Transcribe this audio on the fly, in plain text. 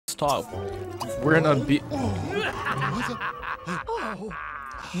laptop. We're gonna be.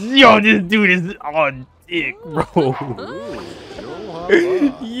 Yo, this dude is on dick, bro.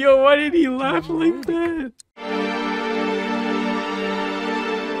 Yo, why did he laugh like that?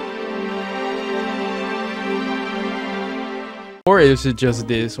 Or is it just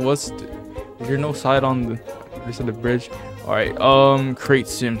this? Is there no side on the rest of the bridge? All right, create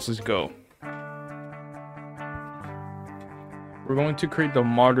sims. Let's go. We're going to create the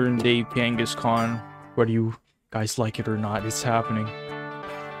modern day Genghis Khan. Whether you guys like it or not, it's happening.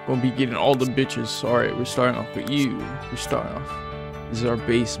 Gonna be getting all the bitches. All right, we're starting off with you. We're starting off. This is our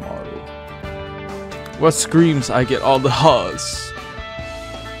base model. What screams? I get all the hugs.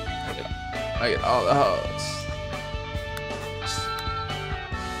 I get all the hugs.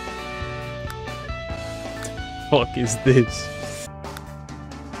 Fuck is this?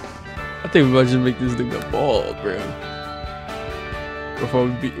 I think we might just make this nigga bald, bro. With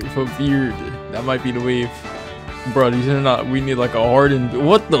a beard, that might be the wave. Bro, these are not. We need like a hardened.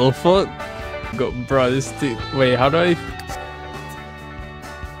 What the fuck? Go, bro. This thing. Wait, how do I?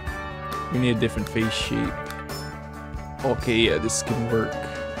 We need a different face shape. Okay, yeah, this can work.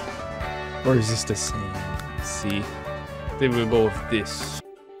 Or is this the same? Let's see. I think we'll go with this.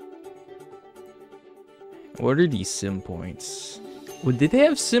 What are these sim points? Well, did they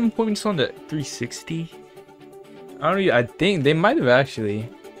have sim points on the 360? I don't know. I think they might have actually.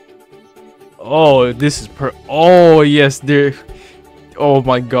 Oh, this is oh yes, there. Oh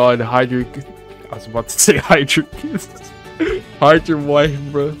my God, Hydra. I was about to say Hydra. Hydra wife,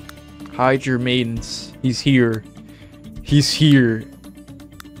 bro. Hydra maidens. He's here. He's here,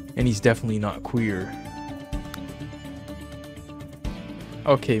 and he's definitely not queer.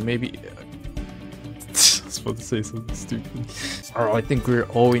 Okay, maybe. I was about to say something stupid. Alright, I think we're.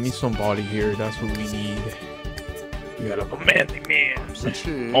 Oh, we need somebody here. That's what we need. You got a manly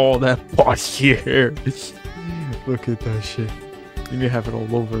man. All that body here. Look at that shit. You need to have it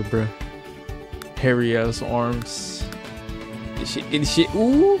all over, bro. Hairy ass arms. This shit.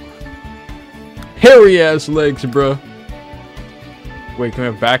 Ooh. Hairy ass legs, bro. Wait, can we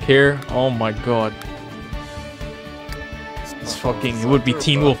have back hair? Oh my God. It's fucking. It would be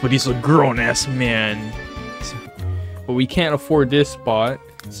Teen Wolf, but he's a grown ass man. But we can't afford this spot,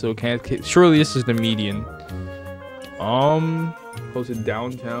 so can't. Surely this is the median. Close to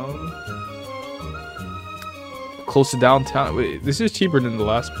downtown. Close to downtown. Wait, this is cheaper than the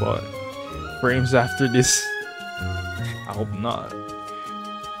last spot. Frames after this. I hope not.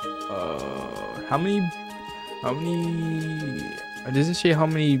 How many? Does it say how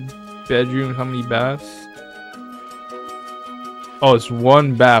many bedrooms? How many baths? Oh, it's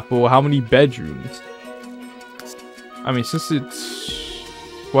one bath. Well, how many bedrooms? I mean, since it's.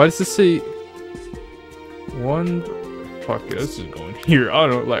 Why does it say one? Fuck it, let's just go in here. I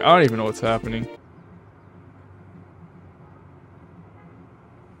don't know, like, I don't even know what's happening.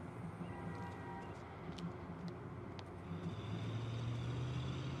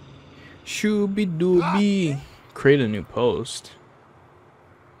 Shooby dooby. Create a new post.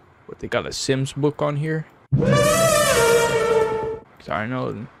 What, they got a Sims book on here? Sorry,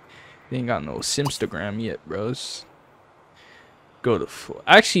 no, they ain't got no Simstagram yet, bros. Go to floor.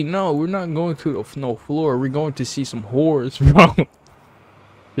 Actually, no, we're not going to no floor. We're going to see some whores, bro.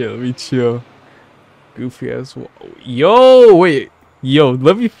 Yeah, let me chill. Goofy ass. Yo, wait. Yo,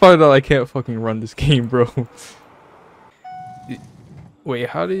 let me find out I can't fucking run this game, bro. Wait,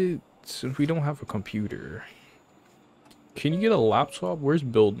 how did... Since we don't have a computer, can you get a laptop? Where's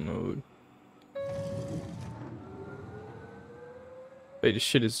build mode? Wait, this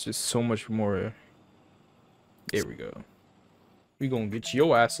shit is just so much more... There we go. We gonna get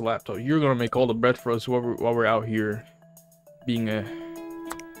your ass a laptop. You're gonna make all the bread for us while we're out here being a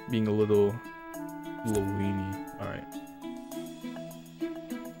little weenie. All right.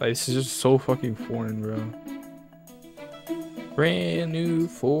 Like, this is just so fucking foreign, bro. Brand new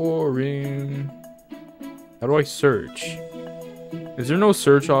foreign. How do I search? Is there no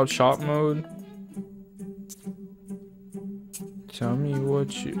search on shop mode? Tell me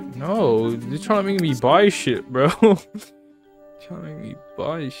what you. No, they're trying to make me buy shit, bro. Trying to make me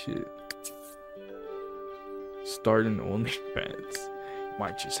buy shit. Starting OnlyFans.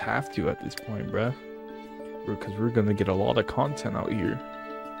 Might just have to at this point, bruh. Because we're gonna get a lot of content out here.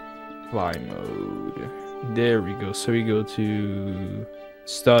 Fly mode. There we go. So we go to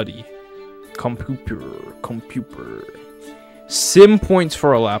study. Computer. Sim points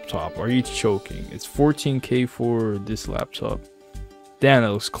for a laptop. Are you choking? It's 14K for this laptop. Damn,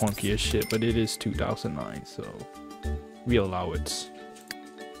 that looks clunky as shit, but it is 2009, so we allow it.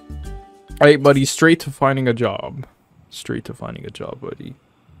 Alright, buddy, straight to finding a job. Straight to finding a job, buddy.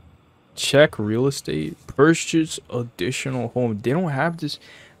 Check real estate. Purchase additional home. They don't have this.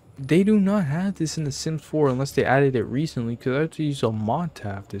 They do not have this in the Sims 4 unless they added it recently. Because I have to use a mod to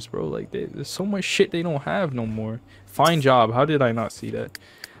have this, bro. Like, there's so much shit they don't have no more. Find job. How did I not see that?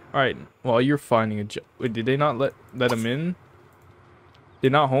 Alright, while you're finding a job. Wait, did they not let them in? They're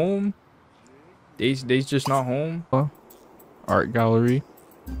not home? They's just not home? Huh? Art gallery.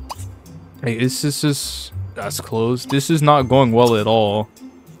 Hey, this is just... That's closed. This is not going well at all.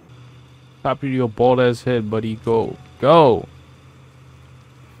 Top of your bald ass head, buddy. Go. Go!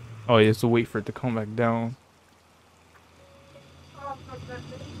 Oh, you have to wait for it to come back down.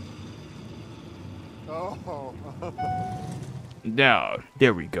 Now,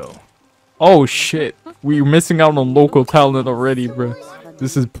 there we go. Oh shit, we're missing out on local talent already, bro.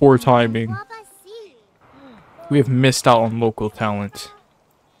 This is poor timing. We have missed out on local talent.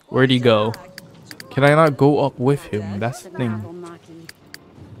 Where'd he go? Can I not go up with him? That's the thing.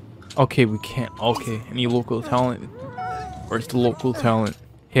 Okay, we can't. Okay, any local talent? Where's the local talent?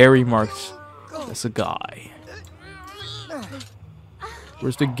 Harry Marks. That's a guy.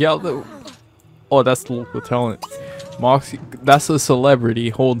 Where's the gal though? Oh, that's the local talent. Moxie, that's a celebrity.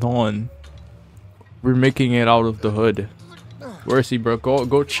 Hold on. We're making it out of the hood. Where is he, bro?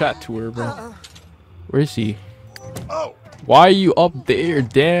 Go chat to her, bro. Where is he? Why are you up there?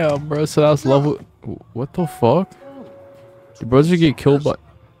 Damn, bro. So that's level. What the fuck? The brothers get killed by.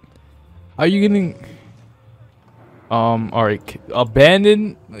 How are you getting? Alright.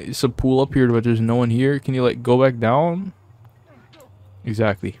 Abandoned. It's a pool up here, but there's no one here. Can you like go back down?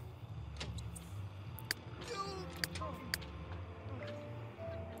 Exactly.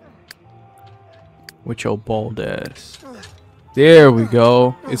 With your bald ass. There we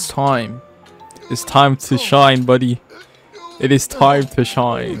go. It's time. It's time to shine, buddy. It is time to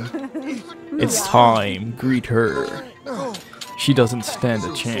shine. It's time. Greet her. She doesn't stand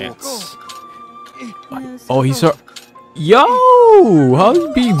a chance. Oh, he's a... Yo! How's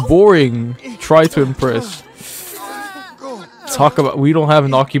he being boring? Try to impress. Talk about... We don't have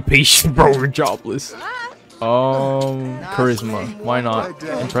an occupation, bro. We're jobless. Charisma. Why not?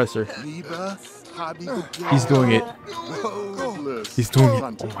 Impress her. He's doing it. He's doing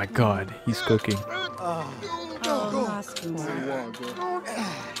it. Oh my god. He's cooking.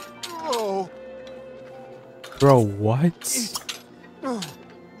 Bro, what?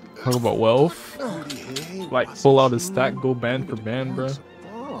 Talk about wealth? Like, pull out a stack, go band for band, bro.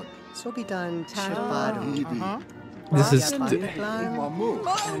 This is...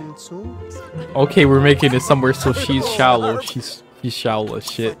 Okay, we're making it somewhere so she's shallow. She's shallow as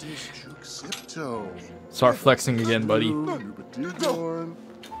shit. Start flexing again, buddy.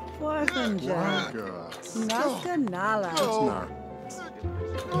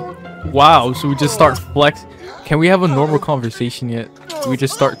 Wow, so we just start flex. Can we have a normal conversation yet? We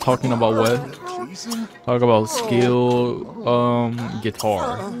just start talking about what? Talk about skill,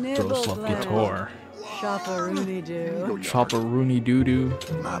 guitar. Girls love guitar. Chopperoonie doo doo.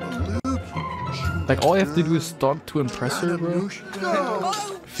 Like all I have to do is talk to impress her, bro.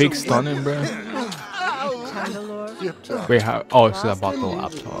 Fake stunning, bro. Wait, how? Oh, so I bought the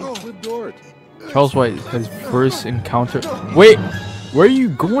laptop. Charles White has first encounter. Wait, where are you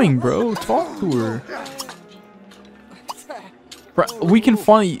going, bro? Talk to her. Bro, we can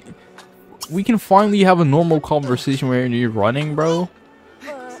finally have a normal conversation where you're running, bro.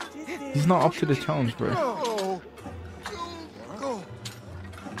 He's not up to the challenge, bro.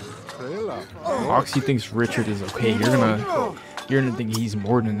 Moxie thinks Richard is okay. You're gonna think he's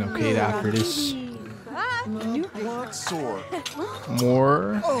more than okay after this.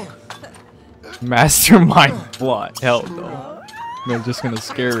 More mastermind plot. Hell no. No, just gonna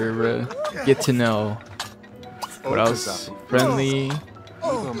scare her, bro. Get to know. What else? Friendly.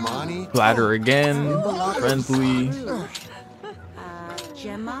 Flatter again. Friendly.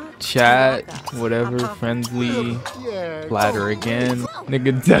 Chat. Whatever. Friendly. Flatter again.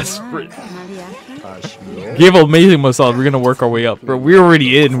 Nigga desperate. Give amazing massage. We're gonna work our way up, bro. We're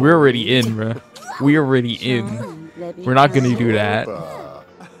already in. We're already in, bro. We're already in. We're not gonna do that.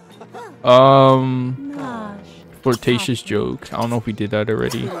 Flirtatious joke. I don't know if we did that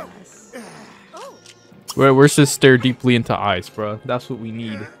already. We're just stare deeply into eyes, bro. That's what we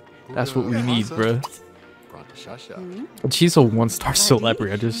need. That's what we need, bro. She's a 1-star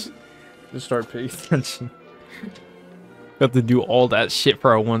celebrity. I just start paying attention. Got to do all that shit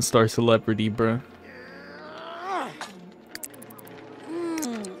for a 1-star celebrity, bro.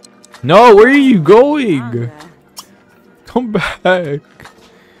 No, where are you going? Come back.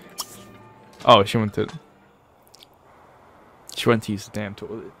 Oh, she went to use the damn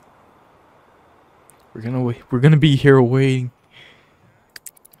toilet. We're gonna wait. We're gonna be here waiting.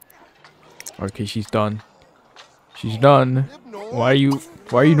 Okay, she's done. She's done. Why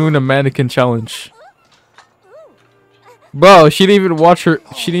are you doing the mannequin challenge? Bro, she didn't even wash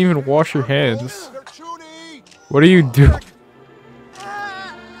her hands. What are you doing?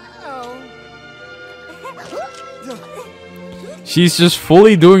 She's just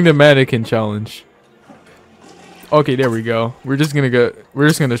fully doing the mannequin challenge. Okay, there we go. We're just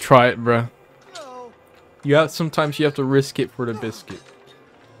gonna try it, bro. Sometimes you have to risk it for the biscuit.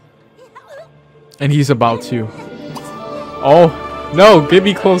 And he's about to. Oh, no, get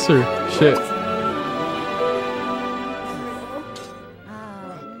me closer. Shit.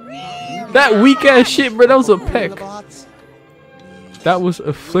 That weak ass shit, bro. That was a peck. That was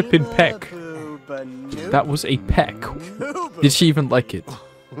a flippin' peck. That was a peck. Did she even like it?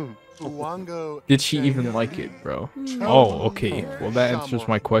 Did she even like it, bro? Oh, okay. Well, that answers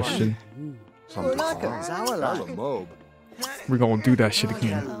my question. We're gonna do that shit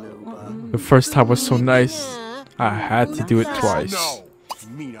again. The first time was so nice. I had to do it twice.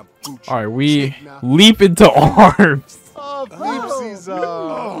 Alright, we leap into arms.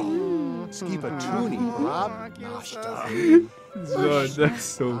 That's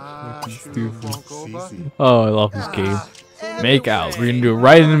so fucking stupid. Oh, I love this game. Make out. We're gonna do it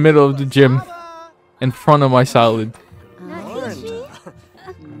right in the middle of the gym. In front of my salad.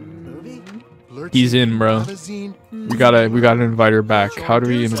 He's in, bro. We gotta invite her back. How do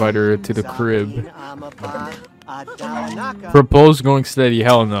we invite her to the crib? Propose going steady.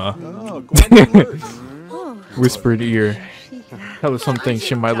 Hell no. Whispered ear. Tell her something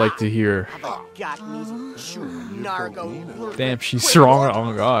she might like to hear. Damn, she's strong.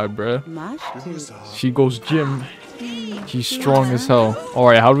 Oh god, bro. She goes gym. She's strong as hell.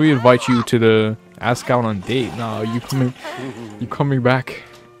 Alright, how do we invite you to the ask out on date? No, you coming back.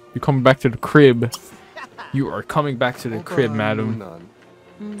 You coming back to the crib. You are coming back to the crib, madam.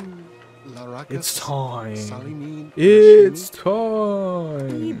 It's time. It's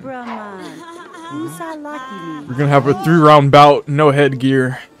time. We're gonna have a 3-round bout. No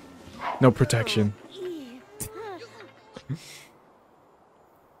headgear. No protection.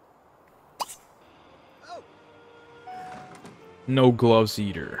 No gloves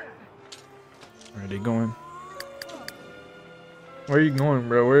either. Where are they going? Where are you going,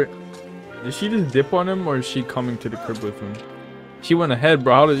 bro? Where? Did she just dip on him, or is she coming to the crib with him? She went ahead,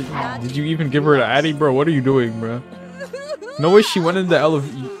 bro. How did you even give her the addy, bro? What are you doing, bro? No way she went in the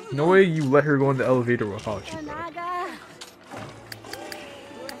elevator. No way you let her go in the elevator without you, bro.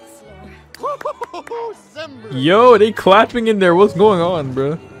 Yo, they clapping in there. What's going on,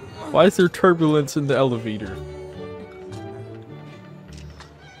 bro? Why is there turbulence in the elevator?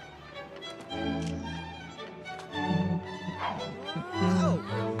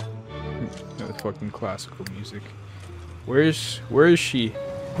 That's fucking classical music. Where is she?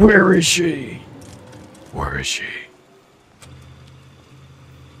 Where is she? Where is she?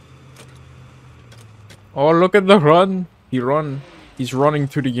 Oh, look at the run. He's running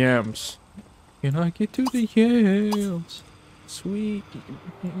to the yams. Can I get to the yams? Sweet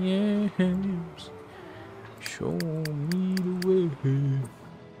yams. Show me the way.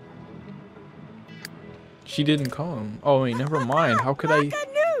 She didn't come. Oh wait, never mind. How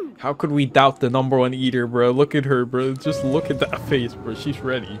could we doubt the #1 eater, bro? Look at her, bro. Just look at that face, bro. She's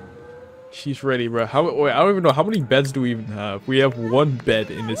ready. She's ready, bro. Wait, I don't even know. How many beds do we even have? We have 1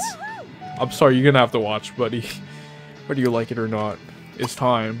 bed in this. I'm sorry, you're gonna have to watch, buddy. Whether you like it or not. It's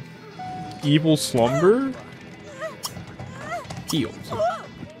time. Evil slumber? Heels.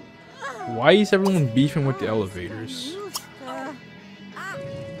 Why is everyone beefing with the elevators?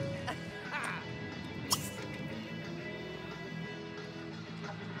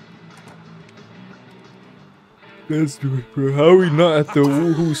 Let's do it, bro. How are we not at the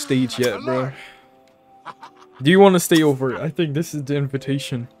woohoo stage yet, bro? Do you want to stay over? I think this is the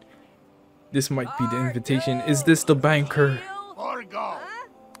invitation. This might be the invitation. Is this the banker?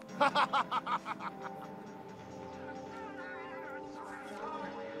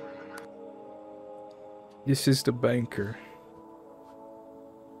 This is the banker.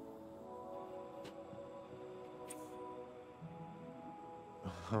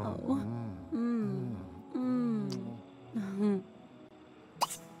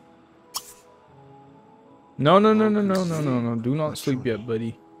 No. Do not sleep yet,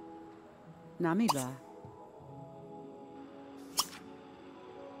 buddy. Namila.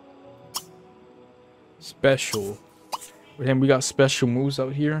 Special. Damn, we got special moves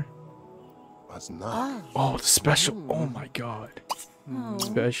out here. Oh, the special. Oh my god.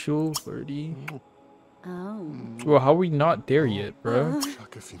 Special 30. Oh. Well, how are we not there yet, bro?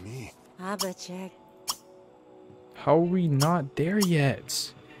 How are we not there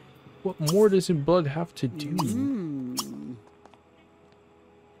yet? What more does his blood have to do? Mm.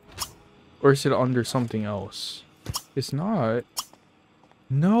 Or is it under something else? It's not.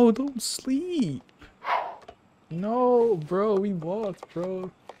 No, don't sleep. No, bro, we walked,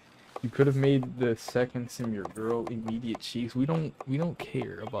 bro. You could have made the second sim your girl immediate cheeks. We don't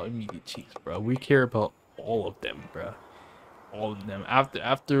care about immediate cheeks, bro. We care about all of them, bro. All of them.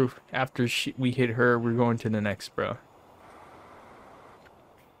 After we hit her, we're going to the next, bro.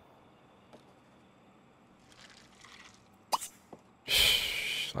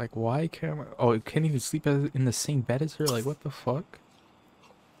 Like, why can't I? Oh, it can't even sleep in the same bed as her? Like, what the fuck?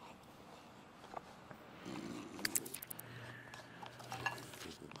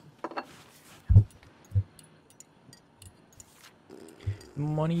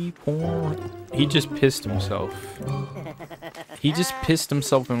 Money porn. He just pissed himself. He just pissed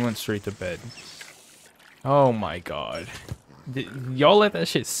himself and went straight to bed. Oh my god. Y'all let that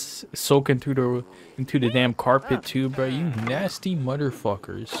shit soak into the damn carpet too, bro. You nasty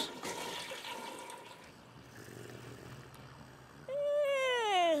motherfuckers.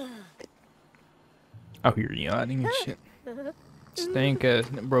 Out here yawning and shit. Stank ass,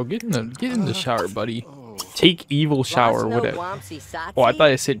 bro. Get in the shower, buddy. Take evil shower, whatever. Oh, I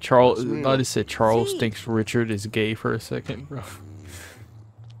thought it said Charles. I thought it said Charles thinks Richard is gay for a second, bro.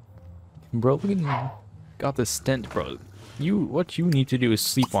 Bro, look at him. Got the stent, bro. What you need to do is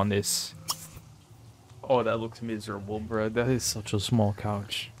sleep on this. Oh, that looks miserable, bro. That is such a small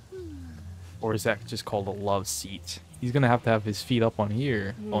couch. Or is that just called a love seat? He's gonna have to have his feet up on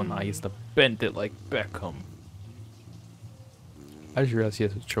here. Oh, nice. The bent it like Beckham. I just realized he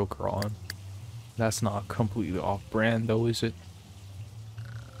has a choker on. That's not completely off-brand, though, is it?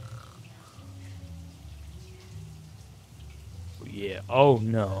 Yeah. Oh,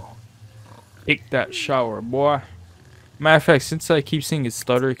 no. Take that shower, boy. Matter of fact, since I keep seeing it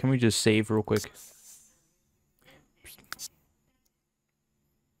stutter, can we just save real quick?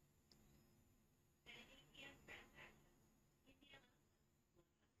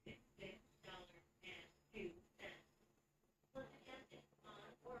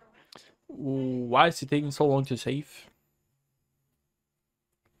 Why is it taking so long to save?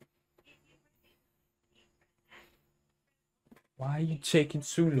 Why are you taking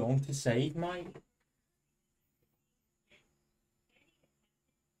so long to save, mate?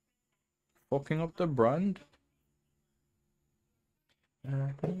 Fucking up the brand?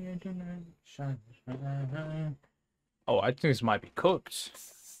 Oh, I think this might be cooked.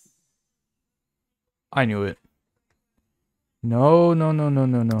 I knew it. No.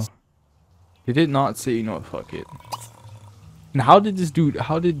 It did not say, you know what, fuck it. And how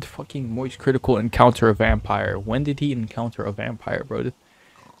did fucking Moist Critical encounter a vampire? When did he encounter a vampire, bro?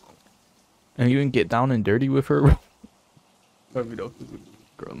 And you didn't get down and dirty with her, bro? Let me know if it's a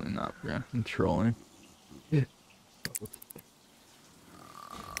girl or not, bro. I'm trolling. Yeah.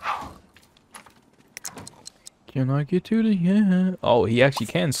 Can I get to the yeah? Oh, he actually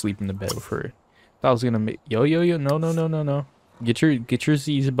can sleep in the bed with her. That was gonna make yo. No. Get your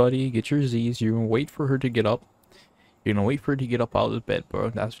Z's, buddy. Get your Z's. You're gonna wait for her to get up. You're gonna wait for her to get up out of the bed,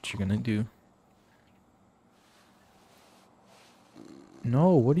 bro. That's what you're gonna do. No,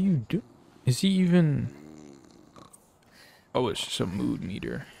 what do you do? Is he even? Oh, it's just a mood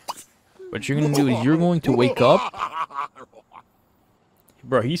meter. What you're gonna do is you're going to wake up.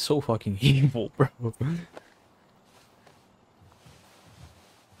 Bro, he's so fucking evil, bro.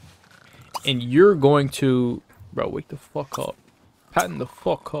 And you're going to... Bro, wake the fuck up. Pattern the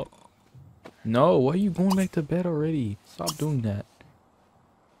fuck up. No, why are you going back to bed already? Stop doing that.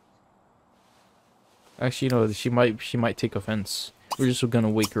 Actually, no, she might take offense. We're just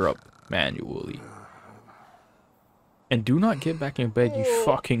gonna wake her up manually. And do not get back in bed, you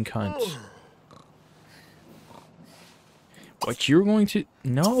fucking cunt. What you're going to...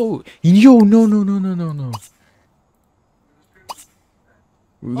 No. Yo, no.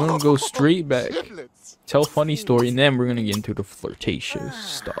 We're gonna go straight back. Tell funny story, and then we're gonna get into the flirtatious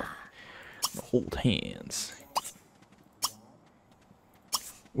stuff. Hold hands.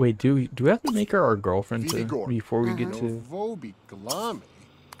 Wait, do we have to make her our girlfriend before we get to...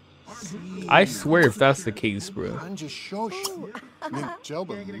 I swear if that's the case, bro.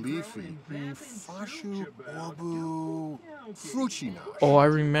 Oh, I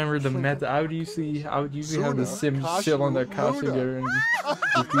remember the method. I would usually have the sim sit on that couch together and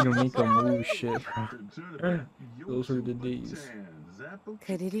just make a move shit. Those were the days.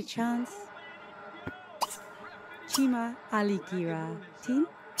 Kadiri chance. Chima alikira. Tin?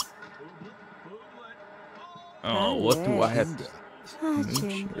 Oh, what do I have to...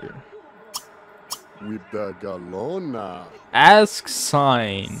 with the galona. Ask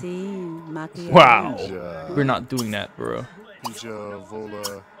sign. Si, makia. Wow. Ja, We're not doing that, bro. ja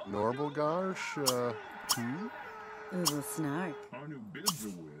vola norbalgarsh. Oodle snark.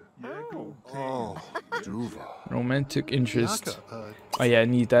 Oh, duva. Romantic interest. Yaka, Oh yeah, I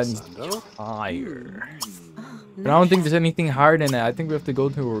need that. Needs Sando? higher. But I don't think there's anything higher than that. I think we have to go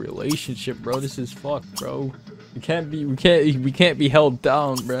to a relationship, bro. This is fucked, bro. We can't be held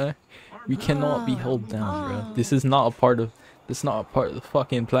down, bro. We cannot be held down, bro. This is not a part of the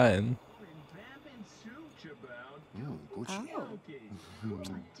fucking plan. Gucci.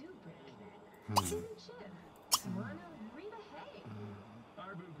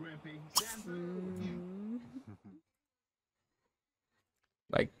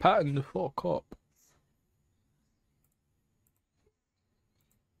 Like pattern the fuck up.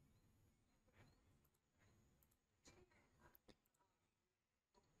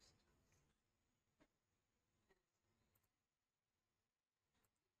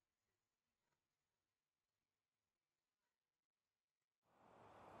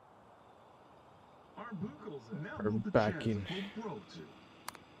 We're back in.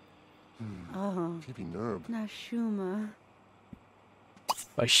 Oh, Phoebe Nerb. Nashuma.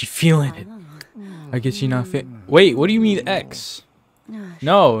 Like she feeling it. I guess she not fit. Wait, what do you mean X?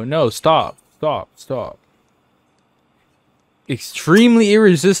 No, stop. Extremely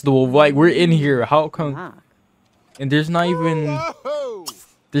irresistible. Like we're in here. How come? And there's not even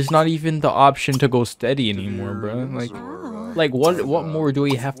the option to go steady anymore, bro. Like what more do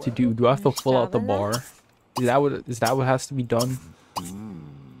we have to do? Do I have to pull out the bar? Is that what has to be done?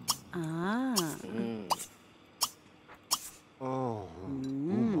 Oh,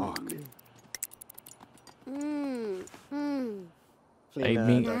 umak. I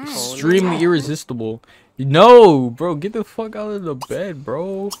mean, extremely irresistible. No, bro, get the fuck out of the bed,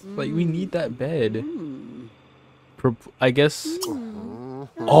 bro. Like we need that bed. I guess.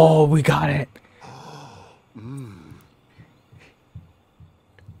 Oh, we got it.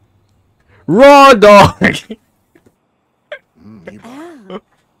 Raw dog.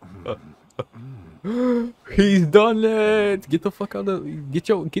 He's done it. Get the fuck out of get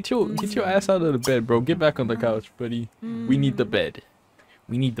your ass out of the bed, bro. Get back on the couch, buddy. We need the bed.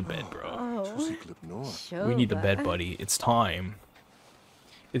 We need the bed, bro. We need the bed, buddy. It's time.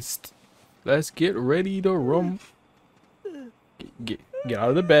 Let's get ready to rum. Get out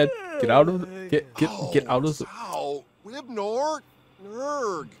of the bed. Get out of the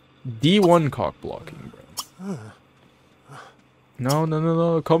D1 cock blocking, bro.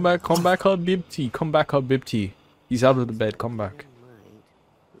 No. Come back, Habibti. Come back, Habibti. He's out of the bed. Come back.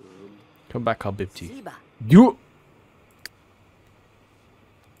 Come back, Habibti. You.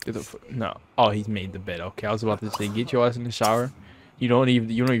 No. Oh, he's made the bed. Okay, I was about to say, get your ass in the shower. You don't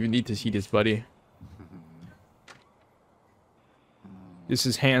even need to see this, buddy. This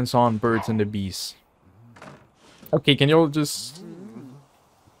is hands-on birds and the bees. Okay, can y'all just...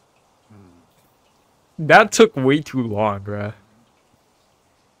 That took way too long, bruh.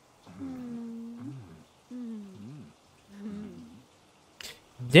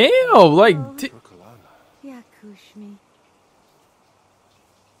 Damn, like...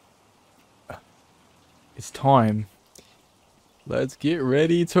 It's time. Let's get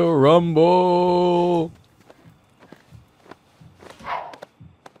ready to rumble.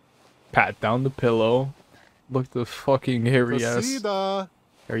 Pat down the pillow. Look at the fucking hairy ass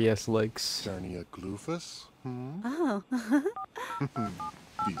legs. Darnia Gloofus? Oh.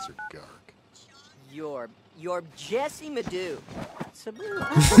 These are garg. You're Jesse Madu.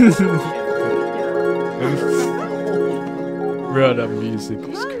 Bro, that music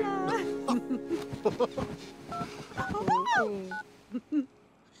was crazy.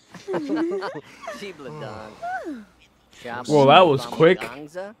 Well, that was quick.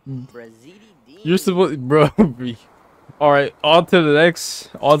 You're supposed, bro. All right, on to the next.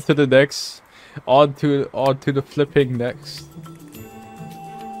 On to the flipping next.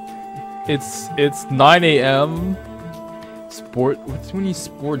 It's 9 a.m. What's when you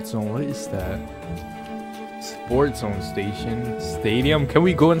Sport Zone? What is that? Sport Zone station. Stadium. Can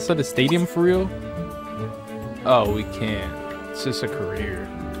we go inside the stadium for real? Oh, we can't. It's just a career.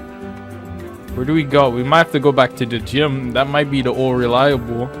 Where do we go? We might have to go back to the gym. That might be the old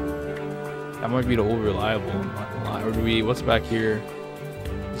reliable. I'm not gonna lie. Or do we? What's back here?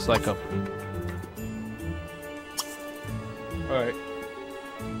 It's like a. All right.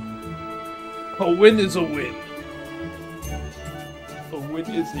 A win is a win. A win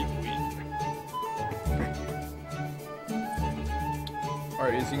is a win. All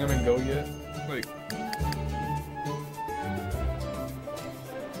right, is he gonna go yet? Like.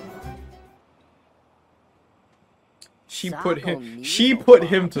 She put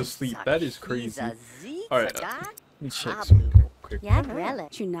him to sleep. That is crazy. All right, let me check some real quick. Yagrela.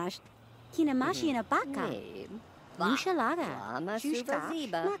 Chunash. Kinamashi na baka. Lushalaga.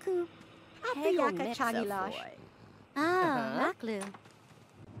 Shushka. Maku. Apiyaka chagilash. Ah, Maklu.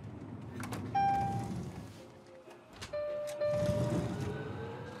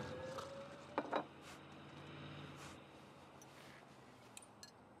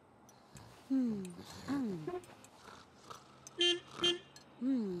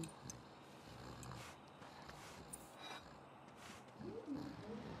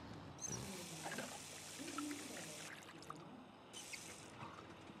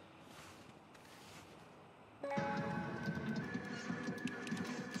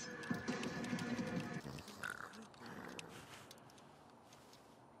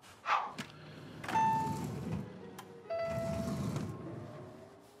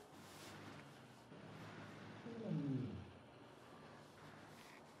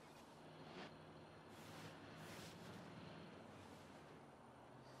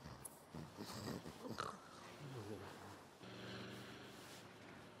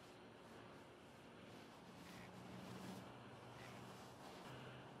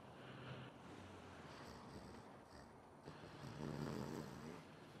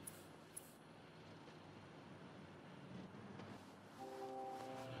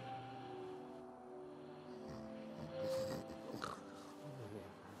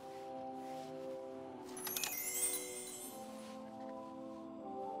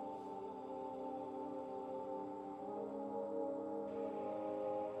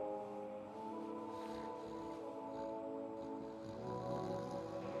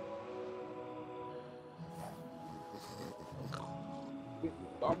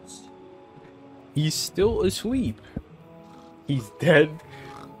 He's still asleep. He's dead.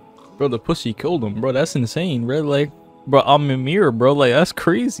 Bro, the pussy killed him, bro. That's insane, bro. Like, bro, I'm a mirror, bro. Like, that's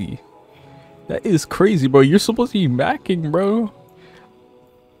crazy. That is crazy, bro. You're supposed to be macking, bro.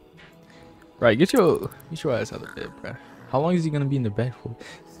 Right, get your ass out of bed, bro. How long is he gonna be in the bed for?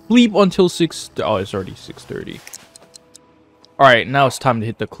 Sleep until 6. Oh, it's already 6:30. All right, now it's time to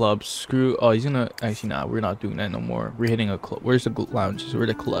hit the club. Screw. Oh, he's gonna. Actually, nah. We're not doing that no more. We're hitting a club. Where's the lounges? Where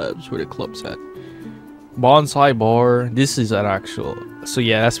the clubs? Where the clubs at? Bonsai bar. This is an actual. So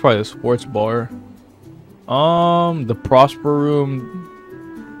yeah, that's probably a sports bar. The Prosper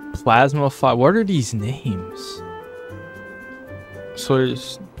Room. Plasma Fire. What are these names? So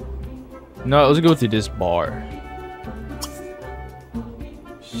there's. No, let's go to this bar.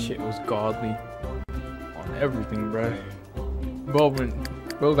 Shit was godly on everything, bro. Bro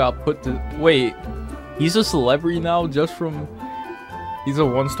got put to. Wait, he's a celebrity now just from. He's a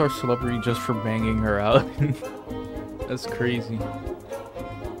 1-star celebrity just for banging her out. That's crazy.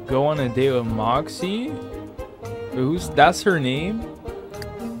 Go on a date with Moxie? That's her name?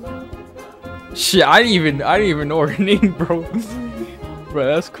 Shit, I didn't even know her name, bro. Bro,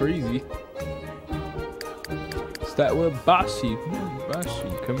 that's crazy. Is that what Bashi? Bashi,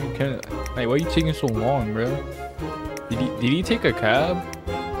 come here, Hey, why are you taking so long, bro? Did he take a cab?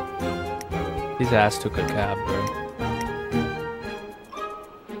 His ass took a cab, bro.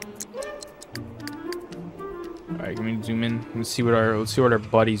 Alright, let me zoom in. Let's see what our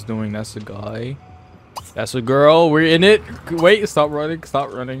buddy's doing. That's the guy. That's a girl. We're in it. Wait, stop running.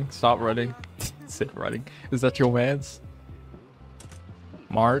 Stop running. Stop running. Sit running. Is that your man's?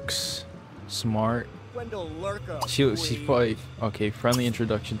 Marks. Smart. She's probably okay. Friendly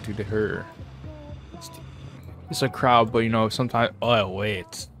introduction to her. It's a crowd, but you know sometimes. Oh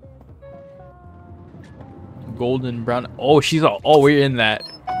wait. Golden brown. Oh, she's all. Oh, we're in that.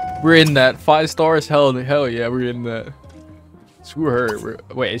 We're in that. 5 stars. Hell yeah, we're in that. Screw her.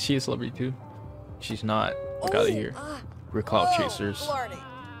 Wait, is she a celebrity too? She's not. Look out of here. We're cloud chasers.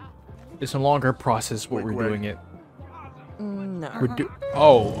 It's a longer process, but we're doing it. No.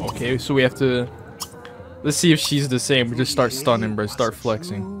 Oh, okay. So we have to. Let's see if she's the same. We just start stunning, bro. Start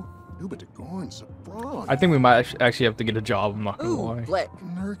flexing. I think we might actually have to get a job. I'm not gonna lie.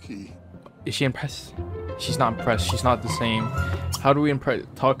 Is she impressed? She's not impressed. She's not the same. How do we impress?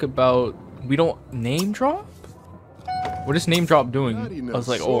 Talk about. We don't name drop. What is name drop doing? I was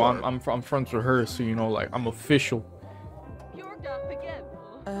like, oh, I'm friends with her, so you know, like I'm official.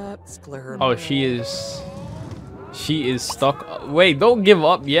 Oh, she is stuck. Wait, don't give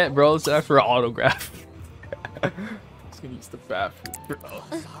up yet, bro. Let's ask for an autograph. It's gonna use the bathroom.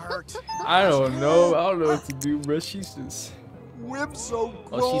 I don't know. I don't know what to do, bro. She's just.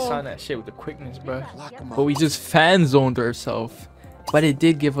 Oh, she signed that shit with the quickness, bro. But we just fan zoned herself. But it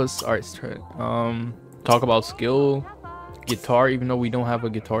did give us. Alright, let's try it. Talk about skill, guitar. Even though we don't have a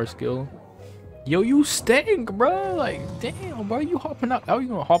guitar skill. Yo, you stink, bro. Like, damn, bro. You hopping out? How you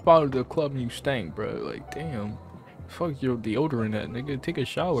gonna hop out of the club and you stink, bro? Like, damn. Fuck your deodorant, that nigga. Take a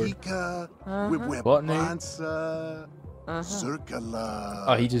shower. What name?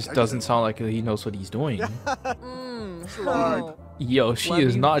 Oh, he just doesn't sound like he knows what he's doing. Yo, she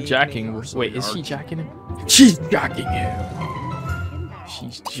is not jacking. Wait, is she jacking him? She's jacking him.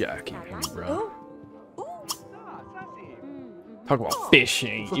 She's jacking him, bro. Talk about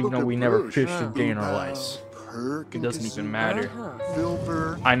fishing, even though we never fished a day in our lives. It doesn't even matter.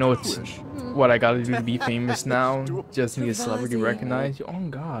 I know it's what I gotta do to be famous now, just to get celebrity recognized. Oh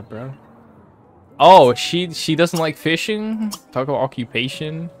God, bro. Oh, she doesn't like fishing? Talk about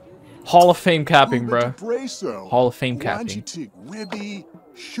occupation. Hall of Fame capping, bro. Hall of Fame capping.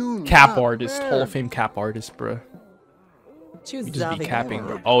 Cap artist. Hall of Fame cap artist, bro. You just be capping,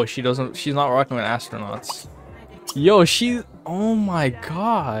 bro. Oh, she's not rocking with astronauts. Yo, oh my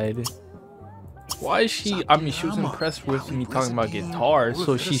God. Why is she? I mean, she was impressed with me talking about guitar,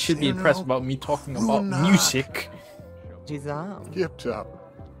 so she should be impressed about me talking about music.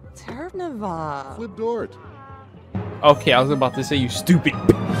 Okay, I was about to say you stupid.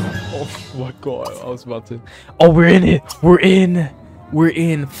 Oh my God, I was about to. Oh, we're in it. We're in.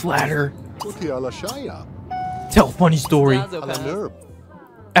 Flatter. Tell a funny story.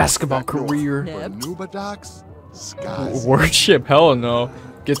 Ask about career. Worship. Hell no.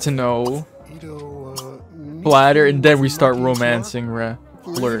 Get to know. Flatter, and then we start romancing.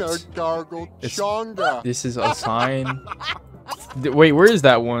 Flirt. This is a sign. Wait, where is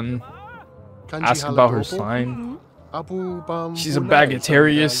that one? Ask about her sign. She's a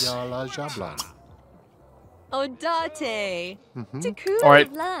Sagittarius. Odate.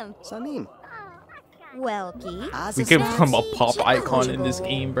 Alright. Welky. We can become a pop icon in this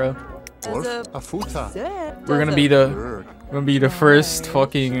game, bro. We're gonna be the first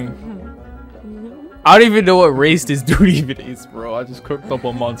fucking. I don't even know what race this dude even is, bro. I just cooked up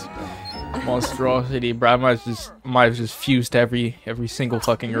a monstrosity, bro. I might have just fused every single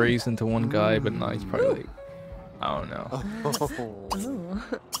fucking race into one guy, but no, he's probably like, I don't know.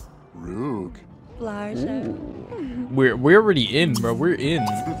 Rook. We're already in, bro. We're in.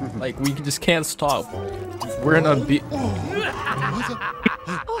 Like, we just can't stop. We're in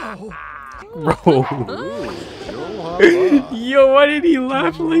Bro. Yo, why did he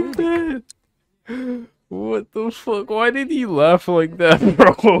laugh like that? What the fuck? Why did he laugh like that,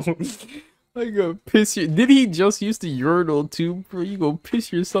 bro? I go piss you. Did he just use the urinal too, bro? You go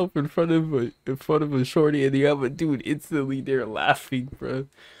piss yourself in front of a shorty, and you have a dude instantly there laughing, bro.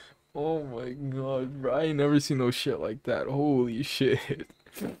 Oh my God, bro! I ain't never seen no shit like that. Holy shit!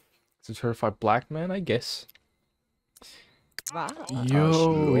 It's a certified black man, I guess. Wow.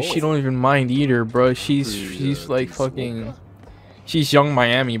 Yo, she don't even mind either, bro. She's like fucking. She's young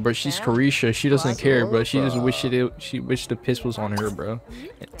Miami, bro. She's Carisha. She doesn't care, bro. She just wished the piss was on her, bro.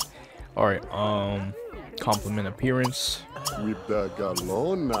 All right, compliment appearance.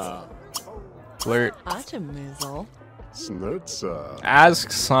 Flirt.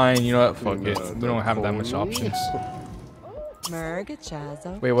 Ask sign. You know what? Fuck it. We don't have that much options.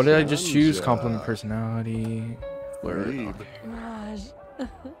 Wait, what did I just choose? Compliment personality. Flirt.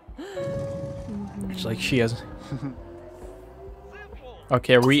 It's like she has.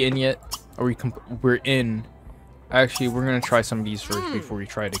 Okay, are we in yet? We're in. Actually, we're gonna try some of these first before we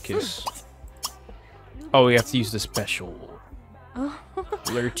try to kiss. Oh, we have to use the special.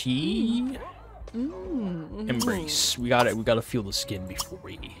 Flirty. Embrace. We gotta feel the skin before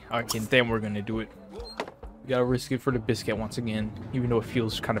we. Okay, then we're gonna do it. We gotta risk it for the biscuit once again, even though it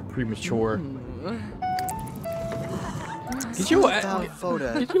feels kind of premature. Did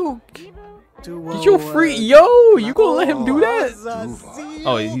you free? Yo, you gonna let him do that?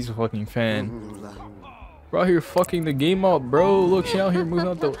 Oh, he's a fucking fan. Bro, out here fucking the game up, bro. Look, she out here moving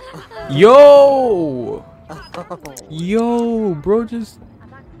out the. Yo, bro, just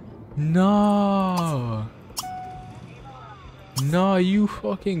nah, you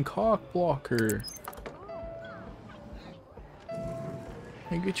fucking cock blocker.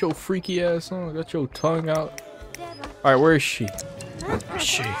 Hey, get your freaky ass on. Got your tongue out. All right, where is she?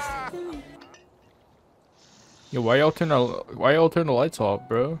 Yo, why y'all turn the lights off,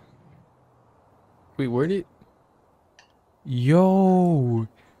 bro? Wait, where did? Yo,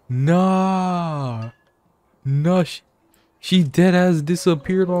 nah, she dead ass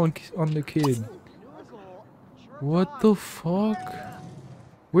disappeared on the kid. What the fuck?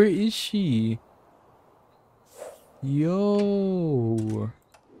 Where is she? Yo,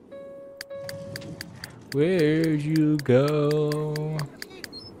 where'd you go?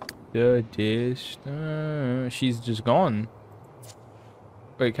 The distance. She's just gone.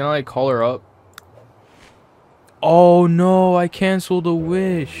 Wait, can I like call her up? Oh no, I canceled the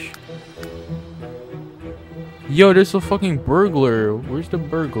wish. Yo, there's a fucking burglar. Where's the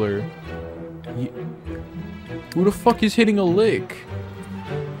burglar? Who the fuck is hitting a lick?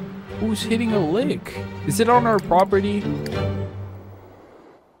 Who's hitting a lick? Is it on our property?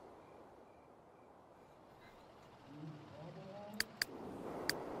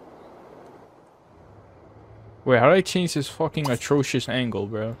 Wait, how do I change this fucking atrocious angle,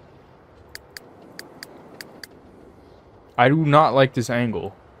 bro? I do not like this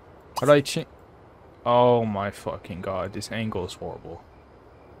angle. How do I change? Oh my fucking god, this angle is horrible.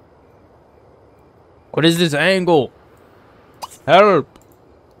 What is this angle? Help!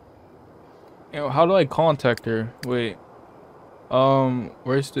 You know, how do I contact her? Wait.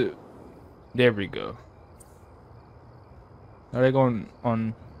 Where's the... There we go. How do I go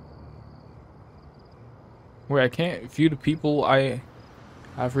on... Wait, I can't view the people I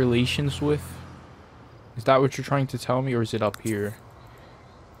have relations with? Is that what you're trying to tell me, or is it up here?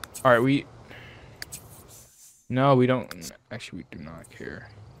 Alright, we... No, we don't... Actually, we do not care.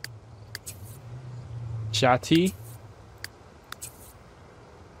 Chatty?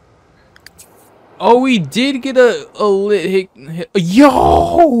 Oh, we did get a lit hit.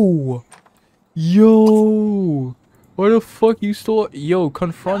 Yo! Yo! Why the fuck you stole... Yo,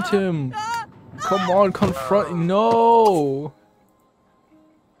 confront him. Come on, confront... No!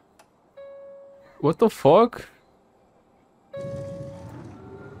 What the fuck?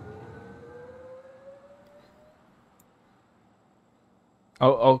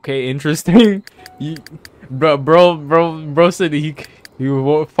 Oh, okay, interesting. Bro said he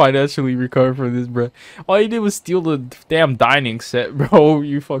won't financially recover from this, bro. All he did was steal the damn dining set, bro.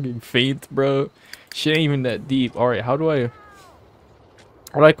 You fucking faint, bro. Shit ain't even that deep. All right, how do I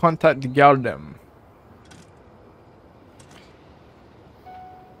contact the Galdem?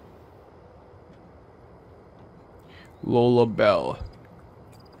 Lola Bell.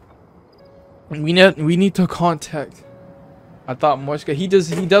 We need to contact. I thought Moshka, he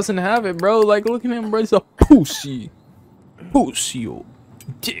doesn't have it, bro. Like, look at him, bro. He's a pussy, you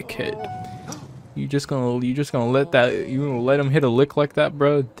dickhead. You just gonna let that, you gonna let him hit a lick like that,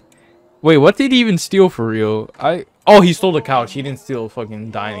 bro? Wait, what did he even steal for real? Oh, he stole the couch. He didn't steal a fucking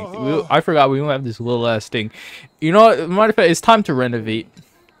dining. I forgot we don't have this little ass thing. You know what? Matter of fact, it's time to renovate.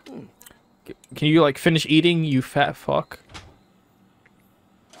 Can you like finish eating, you fat fuck?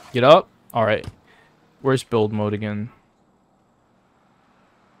 Get up. All right. Where's build mode again?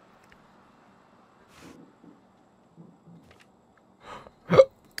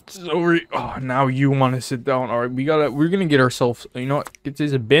 Sorry. Oh, now you want to sit down. All right, we're gonna get ourselves. You know what?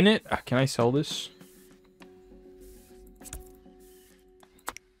 Is it Bennett? Can I sell this?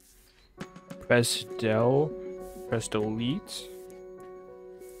 Press delete.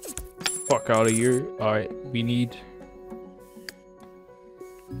 Fuck out of here. All right, we need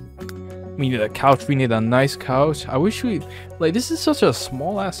a couch. We need a nice couch. I wish like, this is such a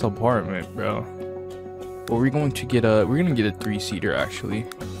small ass apartment, bro. But we're gonna get a 3-seater actually.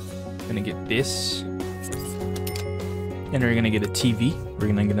 Gonna get this, and we're gonna get a TV. We're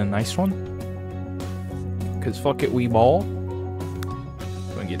gonna get a nice one, cause fuck it, we ball.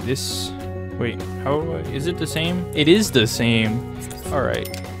 Gonna get this. Wait, how is it the same? It is the same. All right,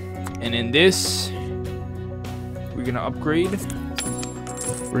 and in this, we're gonna upgrade.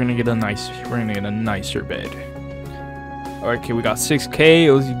 We're gonna get a nicer bed. All right, okay, we got 6K.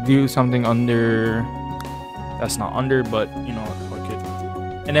 Let's do something under. That's not under, but you know.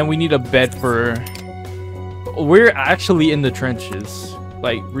 And then we need a bed for... We're actually in the trenches.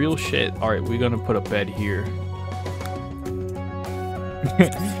 Like, real shit. Alright, we're gonna put a bed here.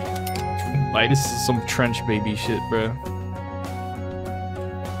 Like, this is some trench baby shit, bro.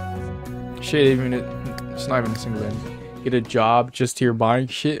 Shit, it's not even a single bed. Get a job just here buying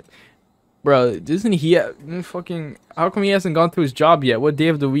shit. Bro, doesn't he fucking... How come he hasn't gone to his job yet? What day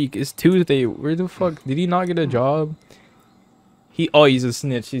of the week? It's Tuesday. Where the fuck... Did he not get a job? He's a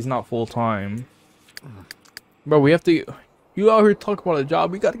snitch. He's not full-time. Bro, we have to... You out here talking about a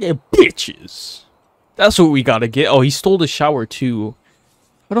job. We gotta get bitches. That's what we gotta get. Oh, he stole the shower, too.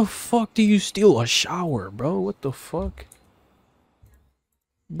 How the fuck do you steal a shower, bro? What the fuck?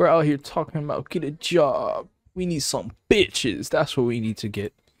 Bro, out here talking about get a job. We need some bitches. That's what we need to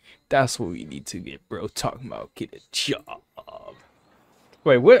get. That's what we need to get, bro. Talking about get a job.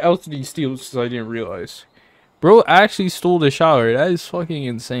 Wait, what else did he steal since I didn't realize? Bro actually stole the shower. That is fucking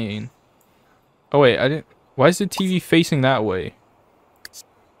insane. Oh wait, I didn't... Why is the TV facing that way?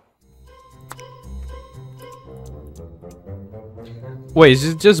 Wait, is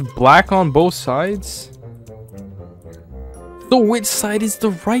it just black on both sides? So which side is the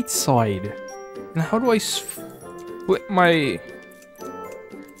right side? And how do I... put my...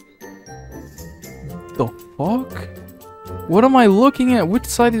 The fuck? What am I looking at? Which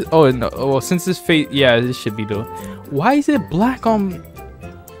side is... Oh, no. Oh, well, since this face... Yeah, this should be the... Why is it black on...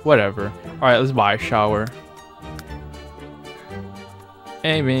 Whatever. Alright, let's buy a shower.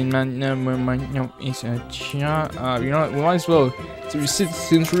 Hey, man, it's a shot. You know what? We might as well...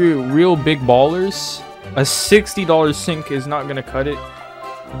 Since we're real big ballers, a $60 sink is not gonna cut it.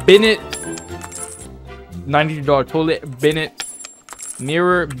 Bin it. $92 toilet. Bin it.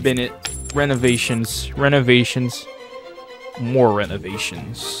 Mirror. Bin it. Renovations. Renovations. More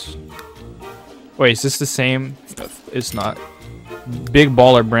renovations. Wait, is this the same? It's not. Big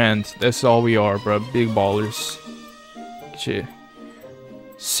baller brand. That's all we are, bro. Big ballers. Shit.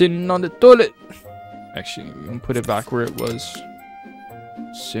 Sitting on the toilet. Actually, I'm gonna put it back where it was.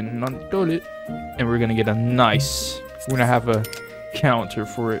 Sitting on the toilet. And we're gonna get a nice... We're gonna have a counter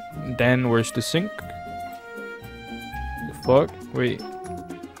for it. Then, where's the sink? The fuck? Wait.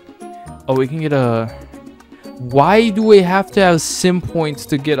 Oh, we can get a... Why do we have to have sim points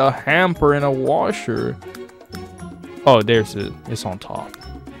to get a hamper and a washer? Oh, there's it. It's on top.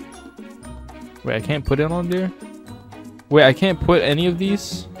 Wait, I can't put it on there? Wait, I can't put any of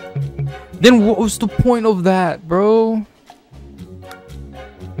these? Then what was the point of that, bro?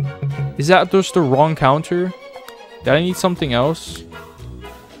 Is that just the wrong counter? Did I need something else?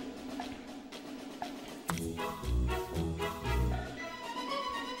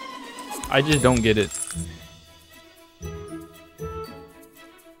 I just don't get it.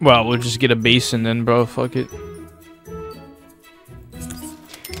 Well, we'll just get a basin then, bro. Fuck it.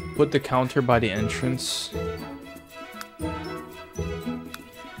 Put the counter by the entrance.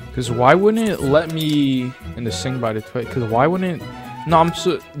 Because why wouldn't it let me in the sink by the toilet? Because why wouldn't it... No, I'm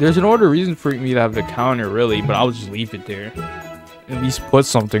so... There's no other reason for me to have the counter, really. But I'll just leave it there. At least put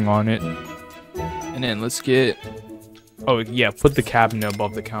something on it. And then let's get... Oh, yeah. Put the cabinet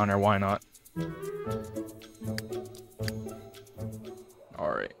above the counter. Why not?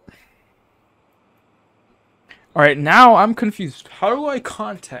 Alright. Alright, now I'm confused. How do I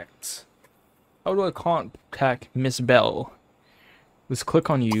contact Miss Bell? Let's click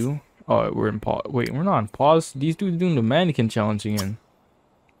on you. Oh, we're in pause. Wait, we're not on pause. These dudes doing the mannequin challenge again.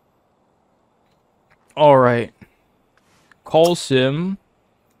 Alright. Call sim.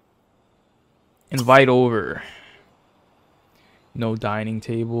 Invite over. No dining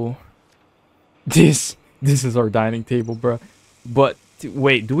table. This is our dining table, bro. But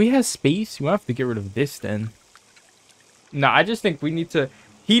wait, do we have space? We have to get rid of this then. Nah, I just think we need to.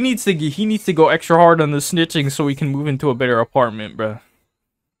 He needs to go extra hard on the snitching so we can move into a better apartment, bro.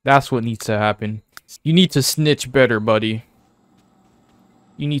 That's what needs to happen. You need to snitch better, buddy.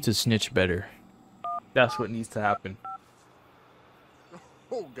 You need to snitch better. That's what needs to happen.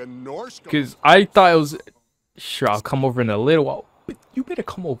 Because I thought it was... Sure, I'll come over in a little while. But you better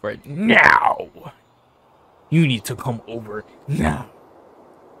come over now. You need to come over now.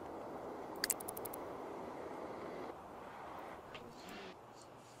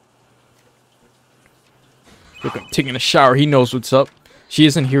 Look, I'm taking a shower. He knows what's up. She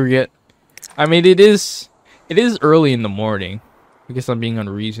isn't here yet. I mean, it is early in the morning. I guess I'm being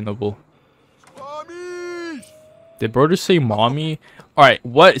unreasonable. Mommy! Did bro just say mommy? Alright,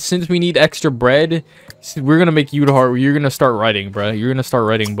 what? Since we need extra bread, we're gonna make you hard. You're gonna start writing, bro. You're gonna start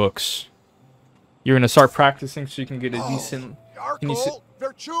writing books. You're gonna start practicing so you can get a decent...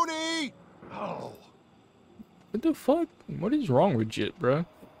 Oh. What the fuck? What is wrong with Jit, bro?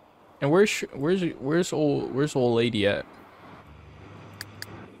 And where's old lady at?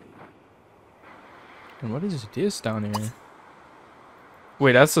 And what is this down here?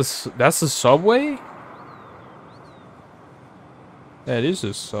 Wait, that's a subway? That is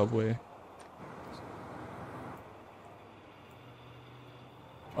a subway.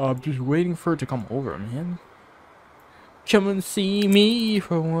 I'm just waiting for it to come over, man. Come and see me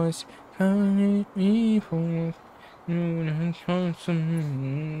for once. Come at me for once.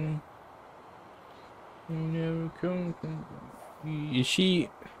 Is she...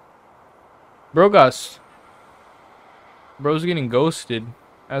 Bro's getting ghosted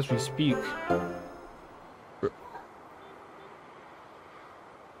as we speak.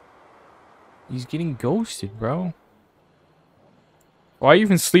 He's getting ghosted, bro. Why are you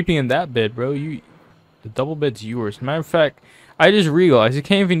even sleeping in that bed, bro? The double bed's yours. Matter of fact, I just realized you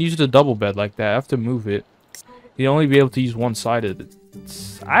can't even use the double bed like that. I have to move it. You'd only be able to use one side of it.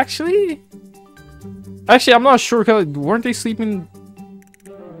 Actually, I'm not sure. Cause weren't they sleeping?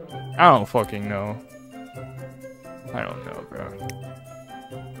 I don't fucking know. I don't know, bro.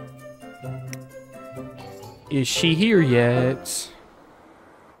 Is she here yet?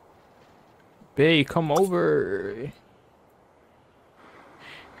 Bae, come over.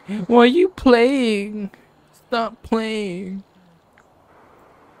 Why are you playing? Stop playing.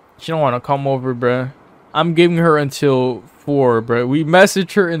 She don't want to come over, bruh. I'm giving her until 4, bruh. We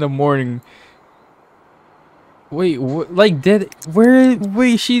messaged her in the morning. Wait, like dead? Where?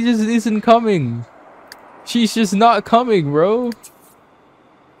 Wait, she just isn't coming. She's just not coming, bro.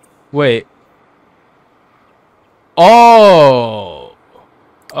 Wait. Oh.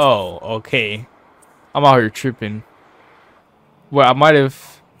 Oh, okay. I'm out here tripping. Well, I might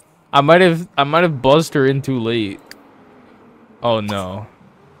have buzzed her in too late. Oh no.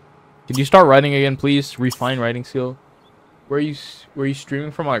 Can you start writing again, please? Refine writing skill. Where are you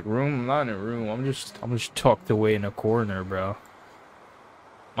streaming from? Like room? I'm not in a room. I'm just tucked away in a corner, bro.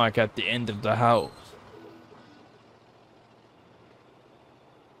 Like at the end of the house.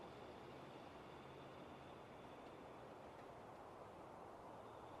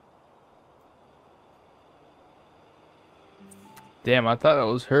 Damn, I thought that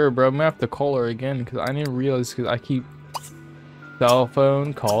was her, bro. I'm gonna have to call her again because I didn't realize, because I keep cell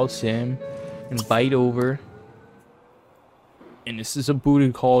phone, call Sim, invite over. And this is a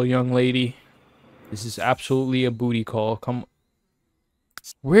booty call, young lady. This is absolutely a booty call. Come.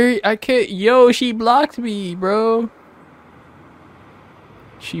 Where? I can't. Yo, she blocked me, bro.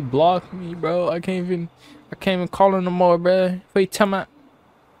 She blocked me, bro. I can't even call her no more, bro. Wait, tell me.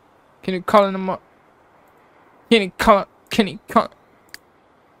 Can you call her no more? Can you call?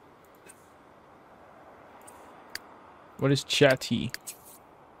 What is chatty?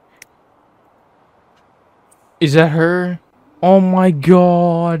 Is that her? Oh my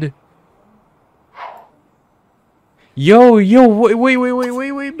god. Yo,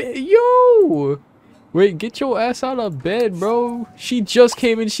 wait, yo. Wait, get your ass out of bed, bro. She just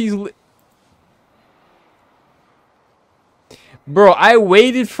came in, she's Bro, I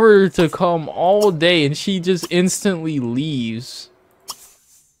waited for her to come all day and she just instantly leaves.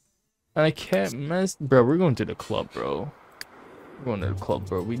 I can't mess. Bro, we're going to the club, bro. We're going to the club,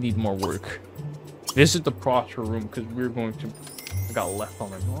 bro. We need more work. This is the prosper room because we're going to. I got left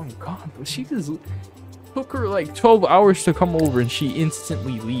on her. Oh god, but she just took her like 12 hours to come over and she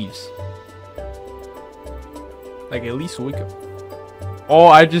instantly leaves. Like at least a week. Oh,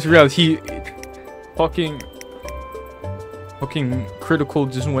 I just realized he fucking critical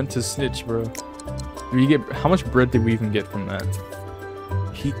just went to snitch, bro. We get how much bread did we even get from that?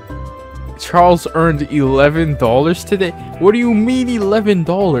 Charles earned $11 today. What do you mean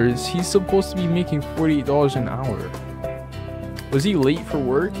 $11? He's supposed to be making $48 an hour. Was he late for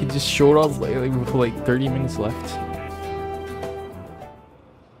work? He just showed up like with like 30 minutes left.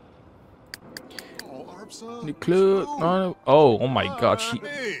 The club. Oh my god, she.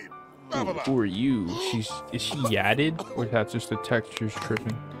 Who are you? Is she yadded? Or is that just the texture's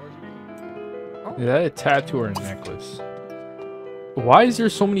tripping? Is that a tattoo or a necklace? Why is there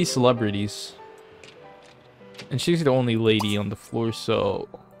so many celebrities? And she's the only lady on the floor, so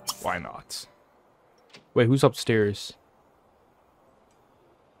why not? Wait, who's upstairs?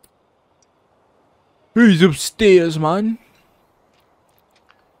 Who's upstairs, man?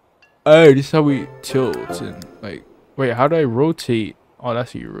 Oh, this is how we tilt and like. Wait, how do I rotate? Oh,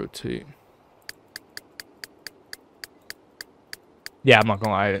 that's how you rotate. Yeah, I'm not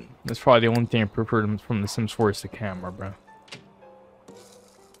gonna lie. That's probably the only thing I prefer from The Sims 4 is the camera, bro.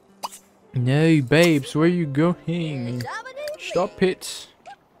 No, babes, where you going? Stop it.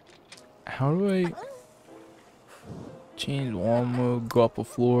 How do I change one mode? Go up a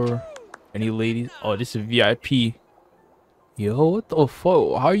floor. Any ladies? Oh, this is VIP. Yo, what the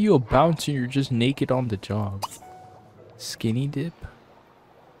fuck? How are you a bouncer? You're just naked on the job. Skinny dip?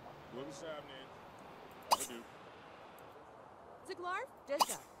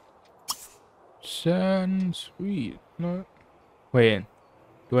 Sad and sweet. No. Wait.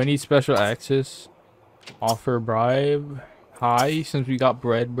 Do I need special access? Offer bribe? Hi, since we got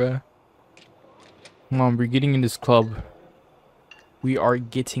bread, bruh. Come on, we're getting in this club. We are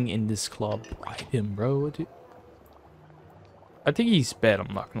getting in this club. Bribe him, bro. I think he's bad,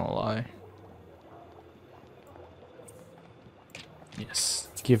 I'm not gonna lie. Yes,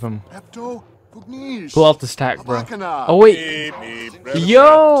 give him. Pull out the stack, bro. Oh, wait.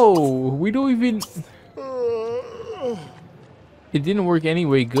 Yo! We don't even... It didn't work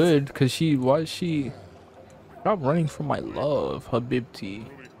anyway good, because why is she... Stop running from my love, Habibti.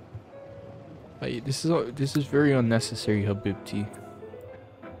 Like, this is very unnecessary, Habibti.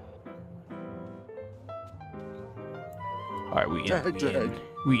 Alright, we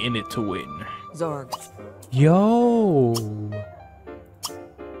in it to win. Zorg. Yo!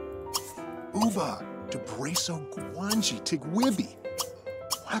 Uba, Debraso Guanji, Tigwibi,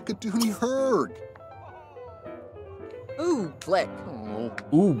 Wakaduni Herg. Ooh, Blick.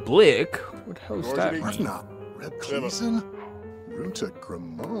 Ooh, Blick. What the hell is that mean? Ragnar, Reb Cleason, Ruta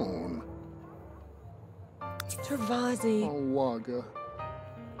Gramone, Travazi. Awaga,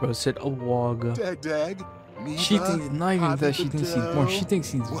 Bro said Awaga. Dag, She thinks not even that she thinks he's boring. She thinks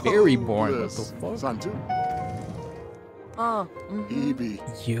he's very boring. What the fuck? Santu, Ah. Ibi,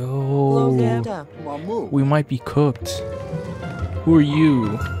 Yo. Loganda. Mamu. We might be cooked. Who are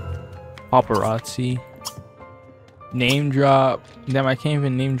you? Paparazzi. Name drop. Damn, I can't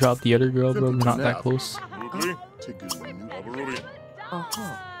even name drop the other girl, bro. We're not that close.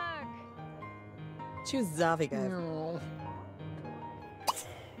 Uh-huh. Choose Zaviga.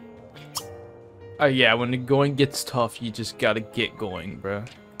 Yeah, when the going gets tough, you just gotta get going, bro.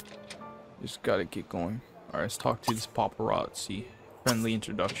 Just gotta get going. Alright, let's talk to this paparazzi. Friendly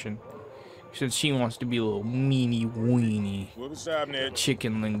introduction. Since she wants to be a little meanie weenie.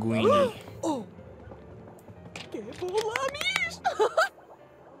 Chicken linguine. Oh.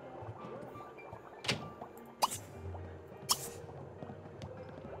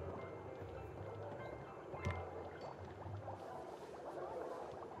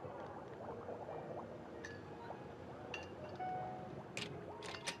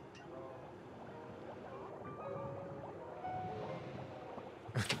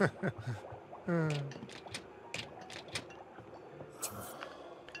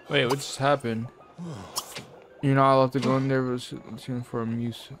 Wait, what just happened? You're not allowed to go in there for a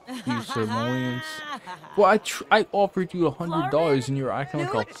simoleons. Well, I offered you $100 and you're acting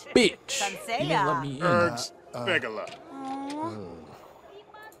like a bitch. You didn't let me in.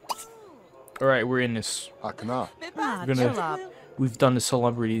 Alright, we're in this. Akana, We've done the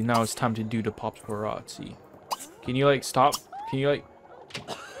celebrity. Now it's time to do the paparazzi. Can you like stop? Can you like?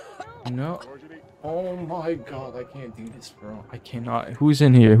 No. Oh my god, I can't do this, bro. I cannot. Who's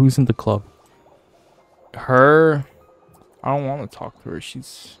in here? Who's in the club? Her. I don't want to talk to her.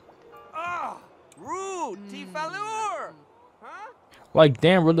 She's. Rude, Tifalur. Like,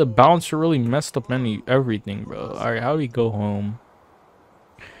 damn, bro. The bouncer really messed up everything, bro. All right, how do we go home?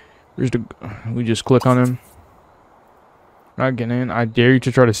 There's the. We just click on him. Not getting in. I dare you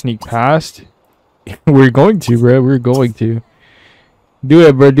to try to sneak past. We're going to, bro. We're going to. Do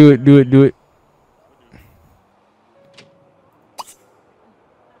it, bro. Do it. Do it. Do it.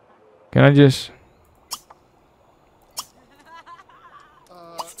 Can I just?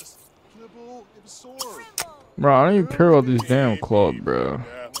 Bro, I don't even care about this damn club, bro.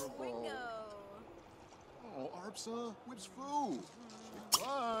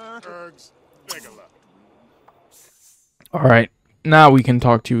 Alright, now we can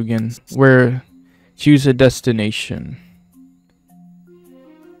talk to you again. Choose a destination.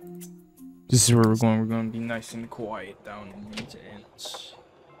 This is where we're going. We're going to be nice and quiet down in these ends.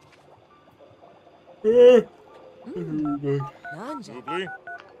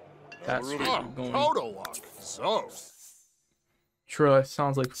 That's where we're going. Sure,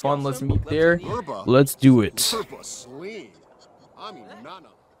 sounds like fun. Let's meet there. Let's do it.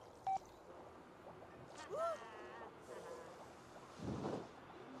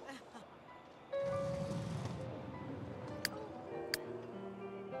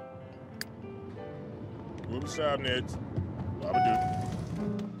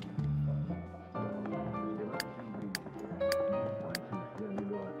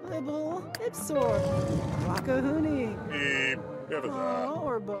 Ipsor, Wakahuni,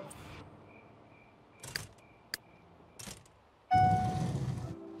 Orbo.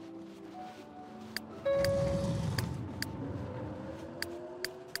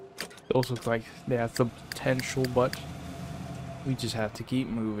 Those look like they have some potential, but we just have to keep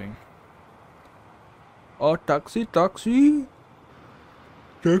moving. Oh, taxi, taxi,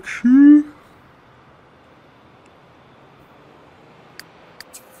 taxi.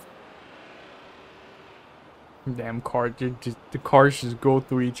 Damn car, the cars just go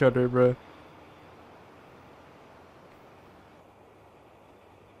through each other, bro.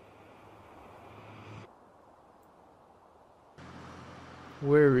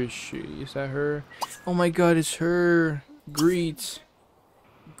 Where is she? Is that her? Oh my god, it's her. Greet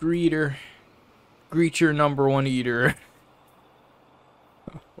her. Greet your #1 eater.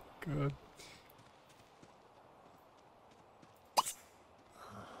 Oh god.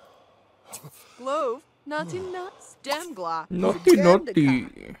 Glove. Naughty nuts. Damgla. Naughty,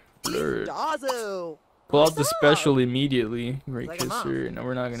 naughty. Dazo. Pull out the special immediately. Great kisser. No,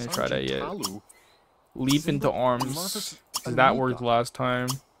 we're not gonna try that yet. Leap into arms. That worked last time.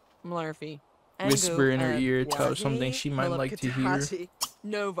 Murphy. Whisper in her ear. Tell her something she might like to hear.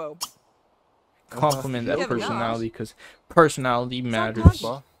 Novo. Compliment that personality, because personality matters.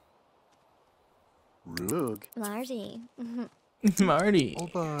 Rug. Marty. Marty.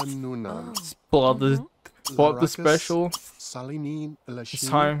 Oba Nunan. Pull out the special. Salinin It's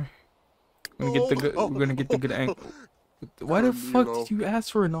time. We're gonna get the good angle. Why the fuck did you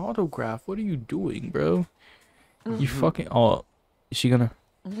ask for an autograph? What are you doing, bro? You fucking. Oh, is she gonna?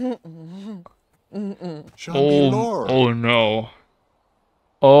 Oh no.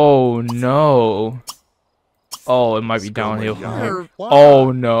 Oh no. Oh, it might be downhill from here.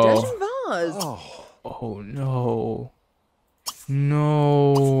 Oh no. Desmond Vaz. Oh no.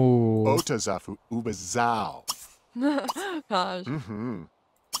 No. Otazafu Ubazao. Gosh.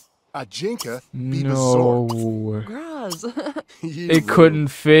 Ajinka Bibazor. No. Graz. It couldn't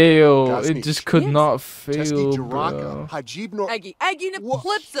fail. Gosnich. It just could not Teski fail, Jaraka. bro. Hajib Nor. Aggie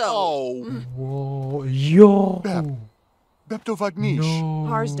Naplipso. Oh. Whoa. Yo. Bep. Bepto Vagnish. No.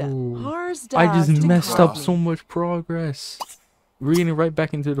 Harsda. I just Stinker. messed up so much progress. We're getting right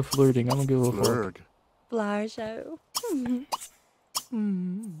back into the flirting. I don't give a fuck. Flurg. Blarshow.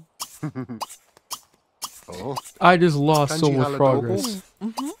 Oh. I just lost so Kanji much Haladobo. progress.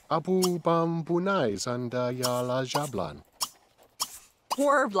 Abu Bambunais and Yala Jablan.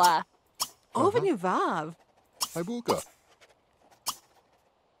 Horbla. Ovenu Vav. Ibuka.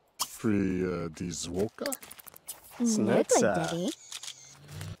 Free Dizwoka. Snitza.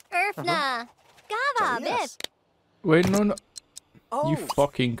 Urfna. Gava, Bip. Yes. Wait, no. You Oh.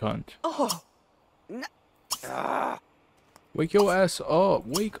 fucking cunt. Oh. Wake your ass up.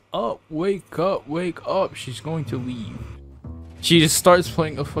 Wake up. Wake up. Wake up. She's going to leave. She just starts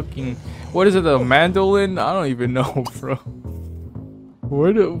playing a fucking... What is it? A mandolin? I don't even know, bro.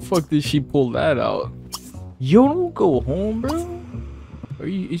 Where the fuck did she pull that out? Yo, don't go home, bro.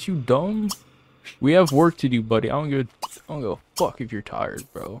 Is you dumb? We have work to do, buddy. I don't give a fuck if you're tired,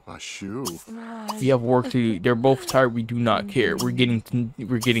 bro. Ashu. We have work to do. They're both tired. We do not care. We're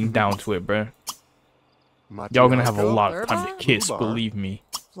getting down to it, bro. Y'all gonna have a lot of time to kiss, believe me.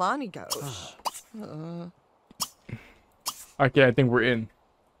 Flani goes. Okay, I think we're in.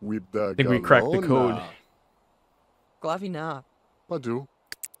 With the I think we cracked the code. Glavina. Badu.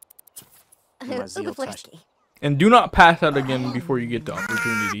 Ubaflixki. And do not pass out again before you get the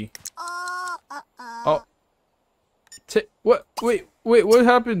opportunity. Oh. What? Wait, what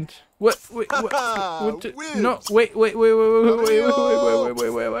happened? What? Wait, what? No, wait.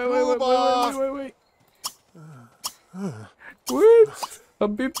 What?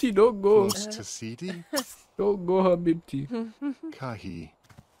 Habibti, don't go. Mustasidi. Don't go, Habibti. Kahi.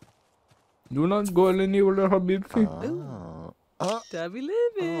 Do not go anywhere, Habibti. Debbie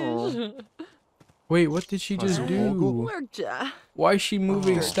Livish. Wait, what did she just do? Lurja. Why is she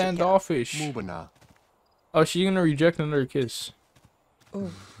moving standoffish? Mubana. Oh, she's gonna reject another kiss.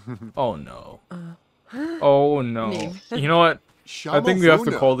 Oh no. Oh no. You know what? I think we have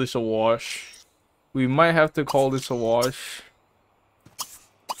to call this a wash. We might have to call this a wash.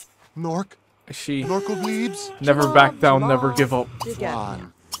 Nork. She Norko bleeds. never back down, never give up.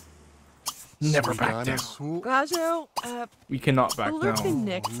 Flan. Never back down. Glajo. We cannot back down.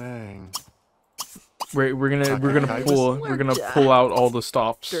 Nick. Nang. We're gonna pull out all the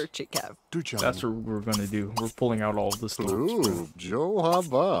stops. Dirty Kev. Dujan. That's what we're gonna do. We're pulling out all the stops. Ooh, Joe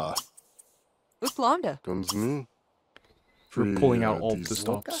Haba. Uplanda. Dunsni. We're pulling out all the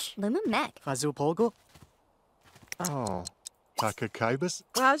stops. Lumu Mac. Fazupolgo. Oh. Takakaibus.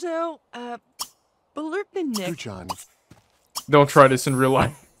 Glajo. Balurpin Nick. Dujan. Don't try this in real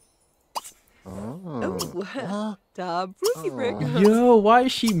life. Oh. Dab. Rookie Brick. Yo, why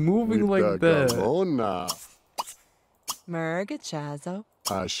is she moving like that? Gavona. Merga Chazo.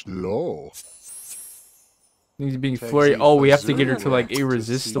 Ashlo. He's being flirty. Oh, we have to get her to like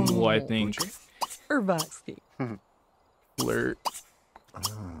irresistible, I think. Urvatsky. Flirt.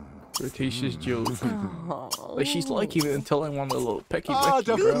 Flirtatious joke. Like she's liking it until I want a little pecky Ah,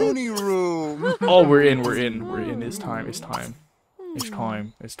 the pecky, bro. Mooney room. Oh, we're in. It's time.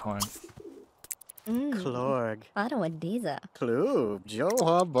 Klorg. Adawadiza. Klub. Joe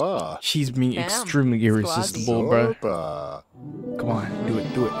Haba. She's being Damn. extremely irresistible, bro. Zorba. Come on, do it.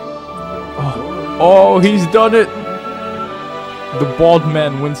 Oh, he's done it. The bald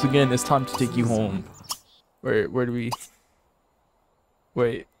man wins again. It's time to take you home. Where do we?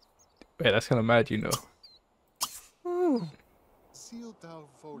 Wait, that's kind of mad, you know. Seal thou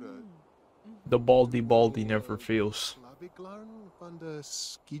voda. The baldy never fails. Labiglarn van de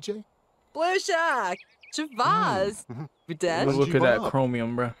skije. Blushak. Chavaz. Vidette. Look at that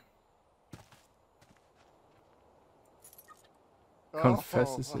chromium, bro.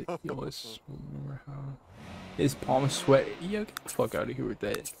 Confesses it. Yo, let's remember how his palms sweat. Yo, get the fuck out of here with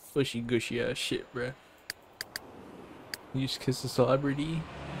that bushy gushy ass shit, bro. You just kiss a celebrity.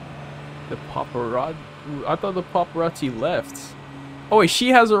 The paparazzi. I thought the paparazzi left. Oh wait, she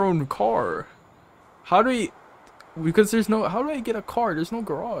has her own car. How do we? Because there's no. How do I get a car? There's no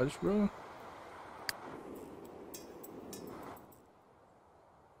garage, bro.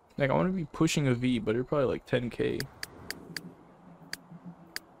 Like I want to be pushing a V, but they're probably like 10K.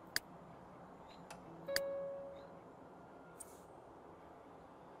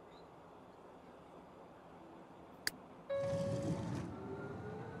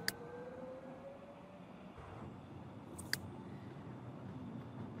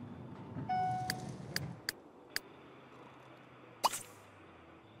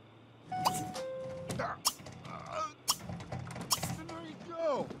 There you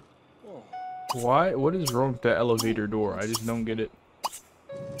go. Oh. Why? What is wrong with the elevator door? I just don't get it.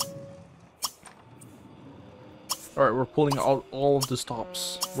 Alright, we're pulling out all of the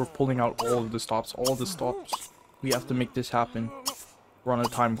stops. We're pulling out all of the stops. All the stops. We have to make this happen. We're on a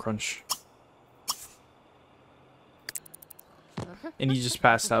time crunch. And he just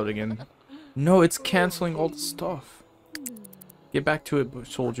passed out again. No, it's canceling all the stuff. Get back to it,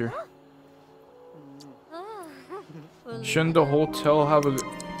 soldier. Shouldn't the hotel have a...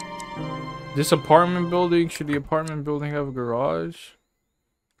 This apartment building? Should the apartment building have a garage?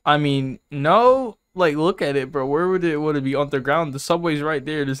 I mean, no. Like, look at it, bro. Where would it be underground? The subway's right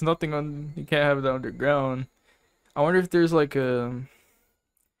there. There's nothing on... You can't have it underground. I wonder if there's like a...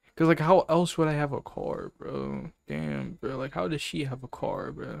 Because, like, how else would I have a car, bro? Damn, bro. Like, how does she have a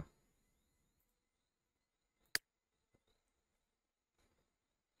car, bro?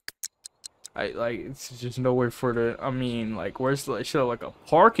 It's just nowhere for the... I mean, like, where's the... Should have, like, a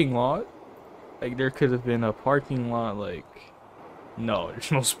parking lot? Like, there could have been a parking lot, like... No,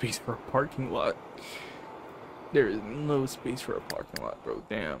 there's no space for a parking lot. There is no space for a parking lot, bro.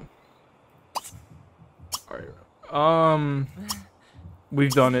 Damn. Alright.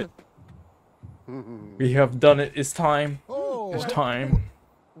 We've done it. We have done it. It's time. Oh. It's time.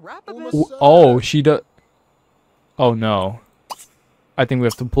 Rapid. Oh, she does... Oh, no. I think we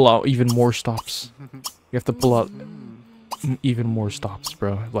have to pull out even more stops. We have to pull out even more stops,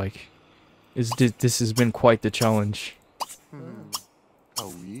 bro. Like, this has been quite the challenge. A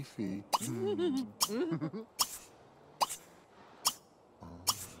weefy.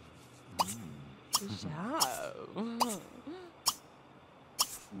 Ciao.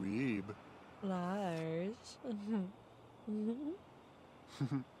 Weeb. Lars.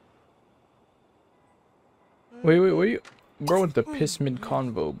 Wait, what are you... Bro with the piss mid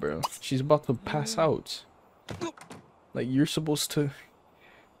convo, bro. She's about to pass out. Like, you're supposed to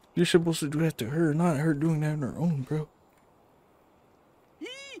do that to her, not her doing that on her own, bro.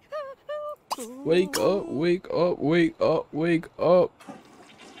 Wake up, wake up, wake up, wake up.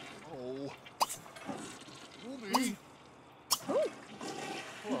 Oh. Ruby.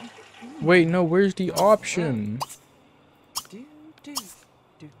 Wait, no, where's the option? Do, do,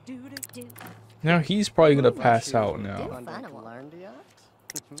 do, do, do. Now he's probably gonna pass out now. Fun.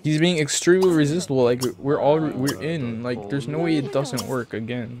 He's being extremely resistible. Like, we're in. Like, there's no way it doesn't work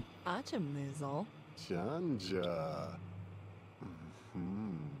again. Achamizzle. Chanja.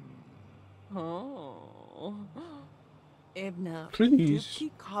 Oh. Ibna. Please.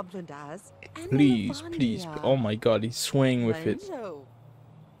 Dubki Kobladas. Please, please. Oh my god, he's swaying with it.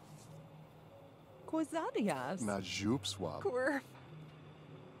 Kozadias. Najup swab. Quirf.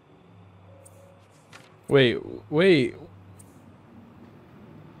 Wait,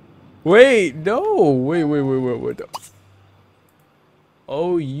 no! Wait. No.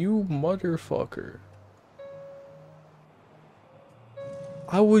 Oh, you motherfucker.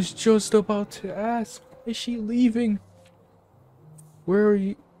 I was just about to ask, is she leaving? Where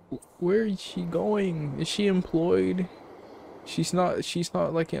is she going? Is she employed? She's not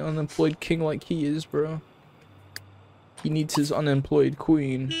like an unemployed king like he is, bro. He needs his unemployed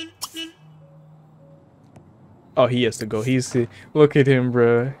queen. Oh, he has to go. Look at him,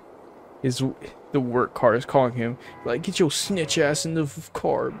 bro. The work car is calling him. Like, get your snitch ass in the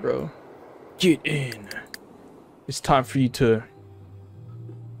car, bro. Get in. It's time for you to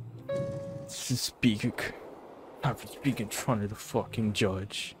speak. Time for you to speak in front of the fucking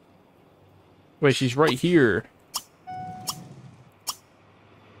judge. Wait, she's right here.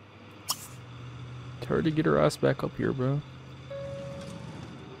 Tell her to get her ass back up here, bro.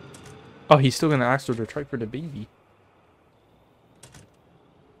 Oh, he's still gonna ask her to try for the baby.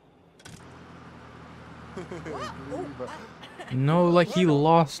 No, like he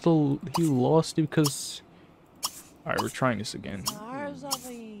lost it because... Alright, we're trying this again.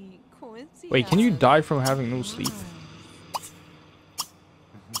 Wait, can you die from having no sleep?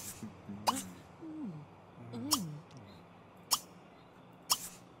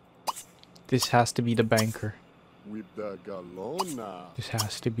 This has to be the banker. With the galona. This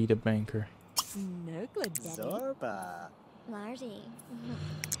has to be the banker. Zorba. Marty.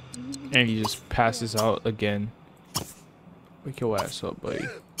 And he just passes out again. Wake your ass up, buddy.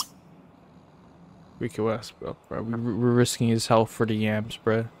 Wake your ass up, bro. We're risking his health for the yams,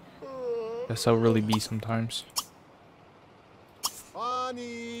 bro. That's how it really be sometimes.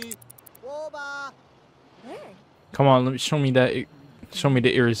 Funny. Woba. Come on, let me show me that. Show me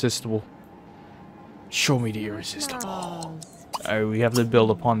the irresistible. Show me the irresistible. Alright, we have to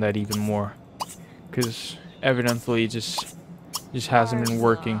build upon that even more, because evidently it just hasn't been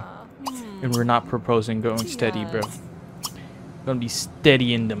working, and we're not proposing going steady, bro. Gonna be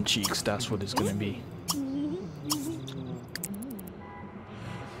steady in them cheeks. That's what it's gonna be.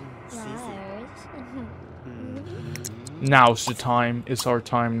 Now's the time. It's our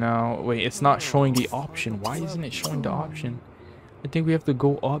time now. Wait, it's not showing the option. Why isn't it showing the option? I think we have to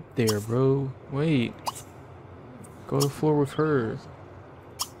go up there, bro. Wait. Go to the floor with her.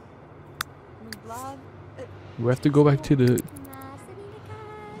 We have to go back to the...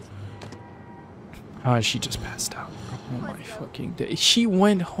 Ah, she just passed out. Oh my fucking day. She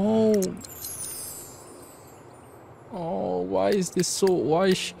went home. Oh, why is this so... Why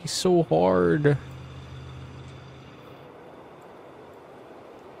is she so hard?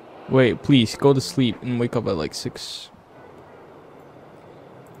 Wait, please, go to sleep and wake up at like 6.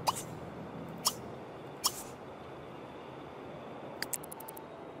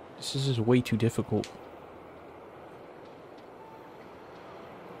 This is just way too difficult.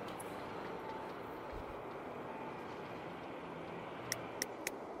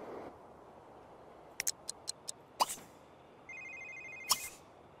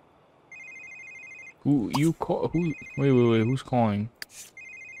 Who you call? Who? Wait, who's calling?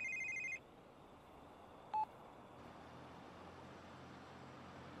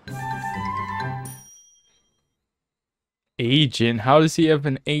 Agent? How does he have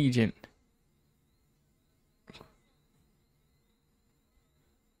an agent?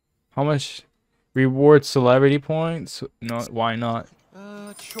 How much reward celebrity points? No, why not?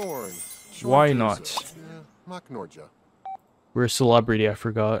 Chorn. Why not? Maknorja. We're a celebrity, I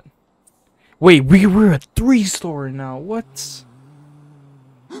forgot. Wait, we're a 3-star now. What?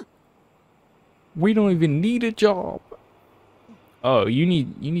 We don't even need a job. Oh, you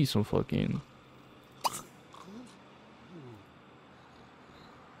need some fucking...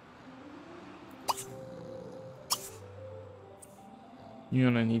 You're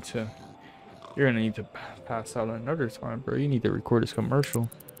gonna need to pass out another time, bro. You need to record this commercial.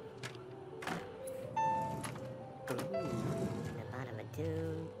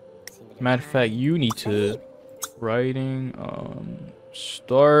 Matter of fact, you need to writing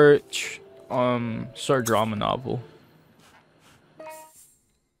start drama novel.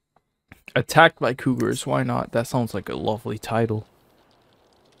 Attacked by Cougars, why not? That sounds like a lovely title.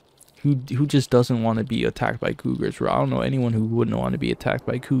 Who just doesn't want to be attacked by cougars, bro? I don't know anyone who wouldn't want to be attacked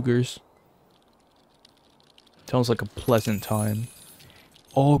by cougars. Sounds like a pleasant time.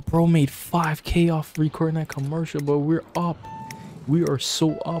 Oh, bro made 5K off recording that commercial, but we're up. We are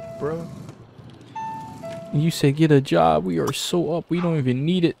so up, bro. You said get a job. We are so up. We don't even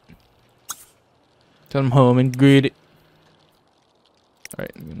need it. Tell them home and grid it.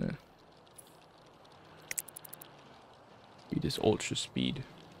 Alright, I'm gonna be this ultra speed.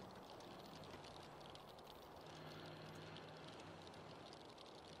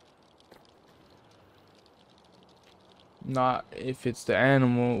 Not if it's the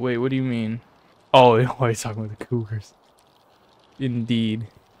animal. Wait, what do you mean? Oh, why are you talking about the cougars? Indeed.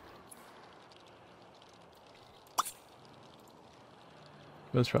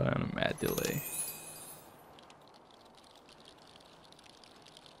 Let's try on a mad delay.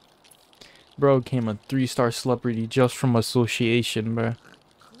 Bro became a 3-star celebrity just from association, bro.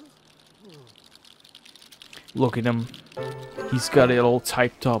 Look at him. He's got it all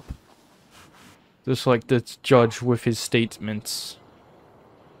typed up. Just like the judge with his statements.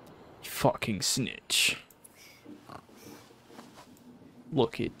 Fucking snitch.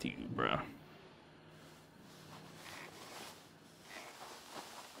 Look at you, bro.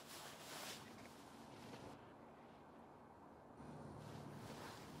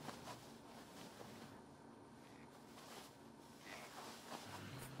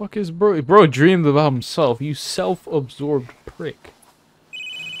 Fuck is bro dreamed about himself. You self-absorbed prick.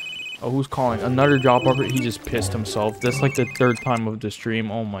 Oh, who's calling? Another job offer? He just pissed himself. That's like the 3rd time of the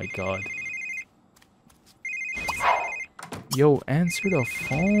stream. Oh my god. Yo, answer the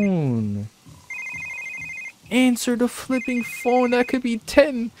phone. Answer the flipping phone. That could be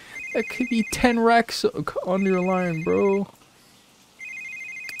 10. That could be 10 racks on your line, bro.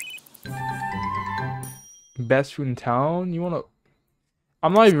 Best food in town. You wanna?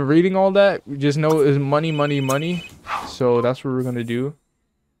 I'm not even reading all that. We just know it's money, money, money. So that's what we're gonna do.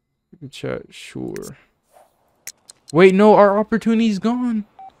 Chat, sure. Wait, no, our opportunity's gone.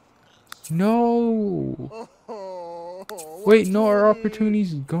 No. Wait, no, our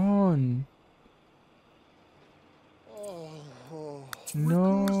opportunity's gone.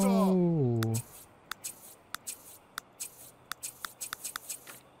 No.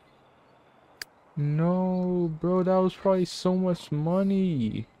 No, bro, that was probably so much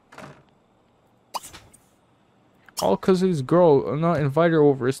money. All cause of this girl. I'm not invite her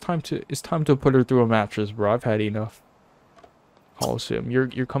over. It's time to put her through a mattress, bro. I've had enough. Holsim,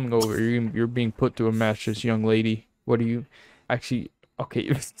 you're coming over. You're being put through a mattress, young lady. What are you? Actually,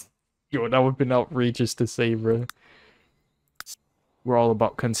 okay. Yo, that would've been outrageous to say, bro. We're all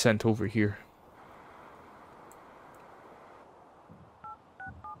about consent over here.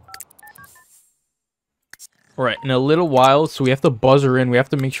 Alright, in a little while, so we have to buzz her in. We have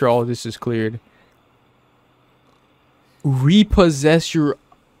to make sure all of this is cleared. Repossess your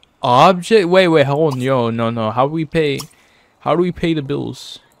object? Wait, hold on. Yo, no. How do we pay the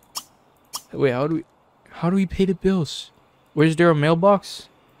bills? Wait, how do we pay the bills? Where's there a mailbox?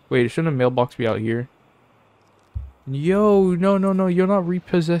 Wait, shouldn't a mailbox be out here? Yo, no, you're not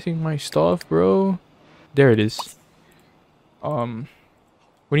repossessing my stuff, bro. There it is. What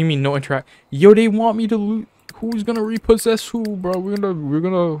do you mean no interact? Yo, they want me to loot. Who's gonna repossess who, bro? We're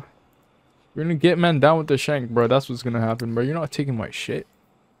gonna get man down with the shank, bro. That's what's gonna happen, bro. You're not taking my shit.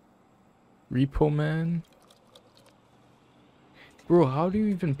 Repo man. Bro, how do you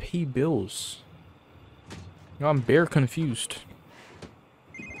even pay bills? Yo, I'm bare confused.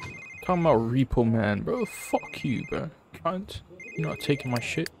 Talking about repo man, bro. Fuck you, bro. Cunt. You're not taking my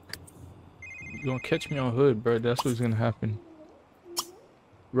shit. You're gonna catch me on hood, bro. That's what's gonna happen.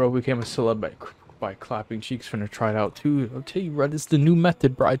 Bro became a celeb by clapping cheeks. Finna try it out too. I'll tell you, bro. This is the new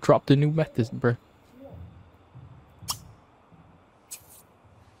method, bro. I dropped the new method, bro.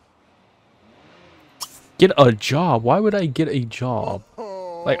 Get a job? Why would I get a job?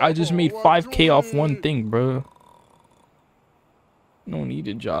 Like, I just made 5K off one thing, bro. No need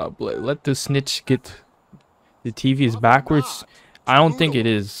a job. Let the snitch get... The TV is backwards. I don't think it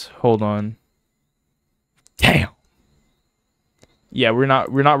is. Hold on. Damn. Yeah, we're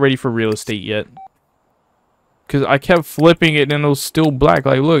not ready for real estate yet. Cause I kept flipping it and it was still black.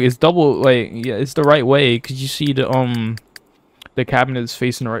 Like, look, it's double. Like, yeah, it's the right way. Cause you see the cabinet is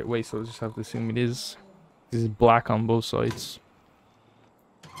facing the right way. So I just have to assume it is. This is black on both sides.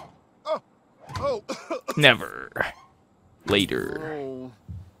 Never. Later.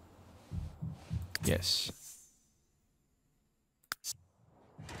 Yes.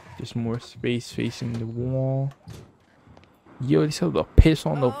 Just more space facing the wall. Yo, these have the piss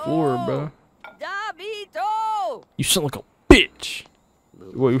on the floor, bro. Davito! You sound like a bitch.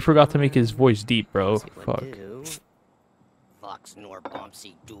 Wait, we forgot to make his voice deep, bro. Fuck.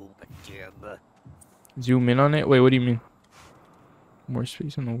 Zoom in on it. Wait, what do you mean? More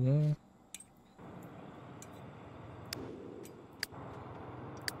space on the wall.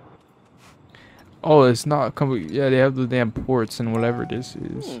 Oh, it's not coming. Yeah, they have the damn ports and whatever this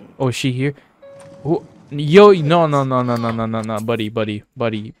is. Oh, is she here? Oh, yo, no,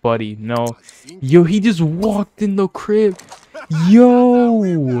 buddy, no. Yo, he just walked in the crib.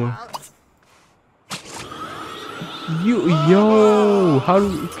 Yo, how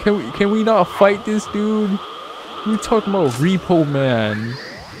do can we not fight this dude? We talking about repo man,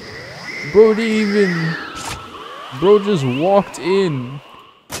 bro just walked in.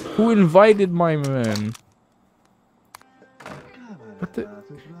 Who invited my man?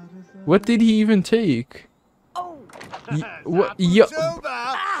 What did he even take? What? Yo.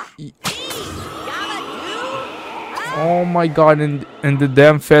 Oh my god, and the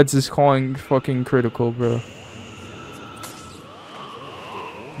damn feds is calling fucking critical, bro.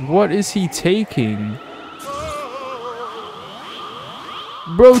 What is he taking?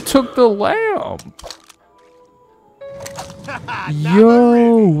 Bro took the lamp.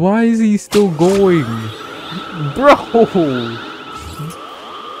 Yo, why is he still going? Bro!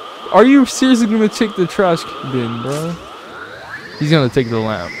 Are you seriously gonna take the trash bin, bro? He's gonna take the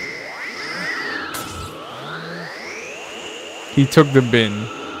lamp. He took the bin.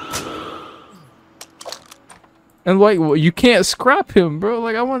 And like, you can't scrap him, bro.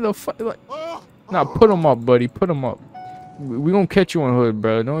 Like, I want to fight. Like, nah, put him up, buddy. Put him up. We gonna catch you on hood,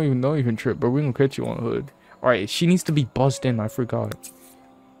 bro. Don't even trip, bro. We gonna catch you on hood. Alright, she needs to be buzzed in. I forgot.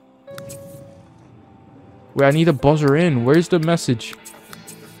 Wait, I need to buzz her in. Where's the message?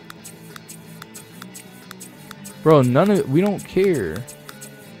 Bro, we don't care.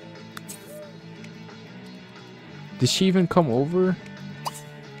 Did she even come over?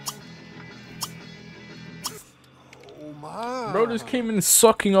 Oh my. Bro just came in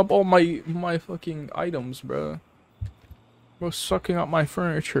sucking up all my fucking items, bro. Bro sucking up my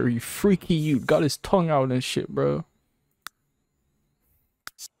furniture, you freaky you. Got his tongue out and shit, bro.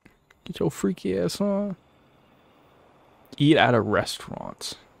 Get your freaky ass on. Eat at a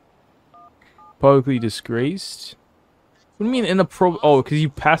restaurant. Publicly disgraced? What do you mean inappropriate? Oh, because you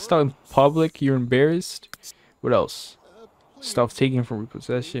passed out in public, you're embarrassed? What else? Stuff taken from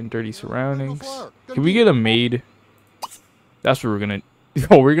repossession, dirty surroundings. Can we get a maid? That's what we're gonna.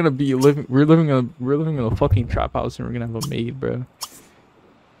 Yo, we're gonna be living. We're living in a fucking trap house, and we're gonna have a maid, bro.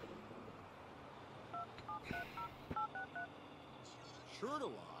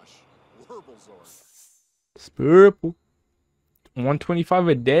 Purple. 125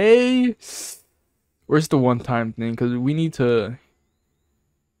 a day. Where's the one-time thing? Because we need to.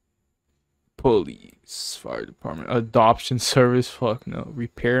 Police, fire department, adoption service. Fuck no,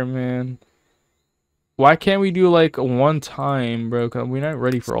 repairman. Why can't we do like a one-time, bro? Cause we're not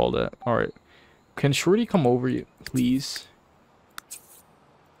ready for all that. All right, can Shorty come over, please?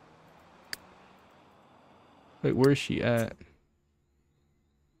 Wait, where is she at?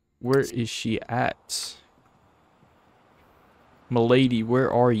 Where is she at? Milady,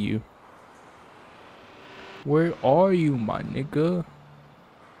 where are you? Where are you, my nigga?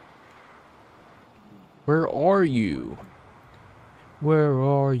 Where are you? Where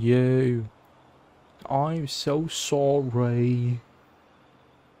are you? I'm so sorry.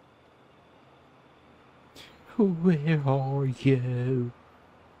 Where are you?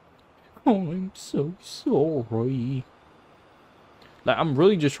 I'm so sorry. Like, I'm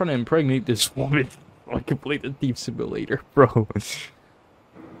really just trying to impregnate this woman. I can play the Thief Simulator, bro.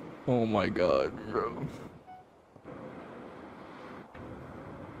 Oh my god, bro.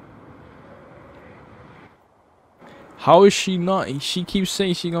 How is she not? She keeps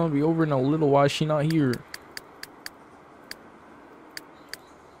saying she's gonna be over in a little while. She not here.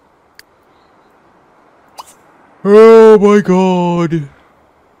 Oh my god.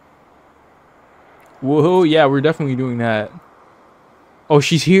 Whoa, yeah, we're definitely doing that. Oh,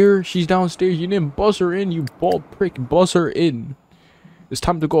 she's here. She's downstairs. You didn't buzz her in, you bald prick. Buzz her in. It's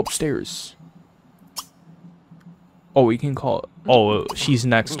time to go upstairs. Oh, we can call it. Oh, she's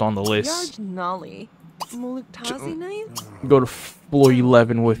next on the list. Nolly. Go to floor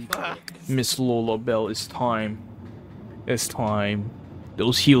 11 with Miss Lola Bell. It's time. It's time.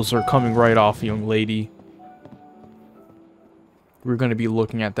 Those heels are coming right off, young lady. We're gonna be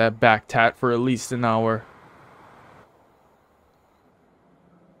looking at that back tat for at least an hour.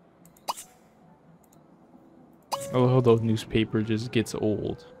 I love how those newspaper just gets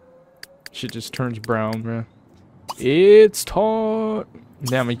old. Shit just turns brown, man. It's time.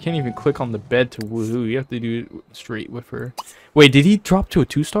 Damn, you can't even click on the bed to woohoo. You have to do it straight with her. Wait, did he drop to a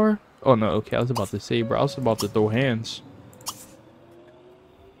 2-star? Oh no, okay, I was about to say, bro. I was about to throw hands.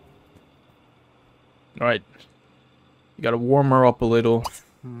 Alright. You gotta warm her up a little.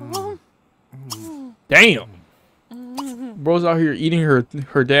 Damn! Bro's out here eating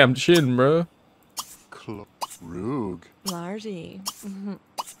her damn chin, bro. Rug. Largy.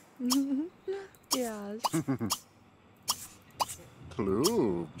 Yes.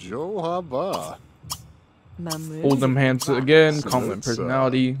 Klub. Johaba. Hold them hands again. Compliment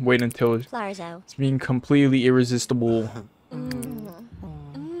personality. Wait until Flarzo. it's being completely irresistible.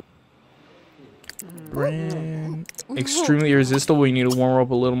 Brand. Extremely irresistible. You need to warm her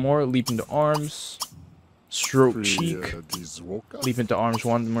up a little more. Leap into arms. Stroke cheek. Leap into arms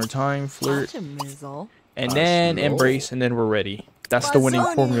one more time. Flirt. And then embrace. And then we're ready. That's the winning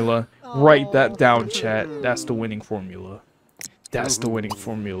formula. Write that down, chat. That's the winning formula. That's the winning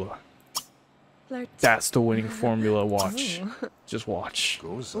formula. That's the winning formula. Watch. Just watch.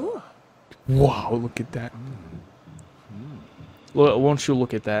 Wow, look at that. Look, won't you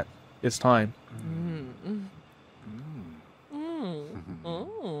look at that? It's time.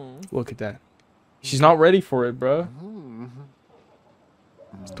 Look at that. She's not ready for it, bro.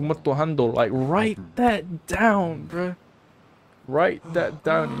 Tomato handle. Like, write that down, bro. Write that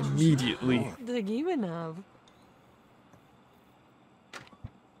down immediately.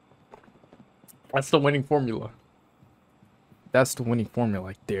 That's the winning formula. That's the winning formula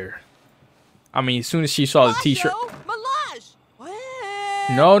right there. I mean, as soon as she saw the t-shirt.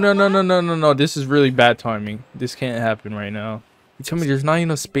 No. This is really bad timing. This can't happen right now. You tell me there's not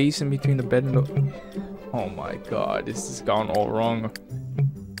enough space in between the bed and the... Oh my god, this has gone all wrong.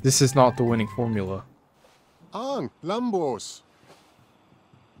 This is not the winning formula. Lambos.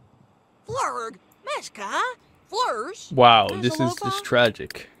 Flurg, Meska, Flurs. Wow, this is just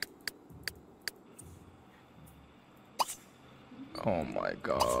tragic. Oh my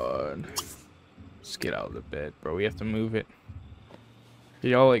god. Let's get out of the bed, bro. We have to move it.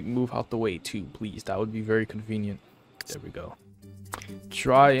 Y'all like move out the way too, please. That would be very convenient. There we go.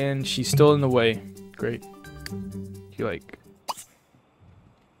 Try and she's still in the way. Great. You like.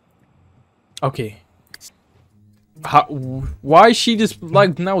 Okay. How? Why is she just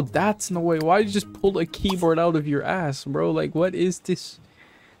like now? That's in the way. Why did you just pull a keyboard out of your ass, bro? Like, what is this?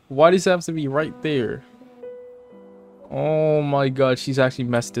 Why does it have to be right there? Oh my god, she's actually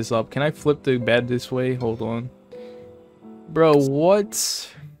messed this up. Can I flip the bed this way? Hold on. Bro, what?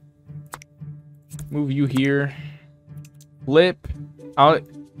 Move you here. Flip.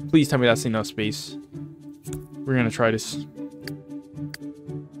 Please tell me that's enough space. We're gonna try this.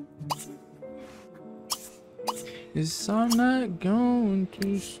 Is I'm not going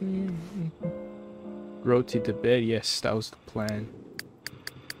to sleep. Rotate the bed. Yes, that was the plan.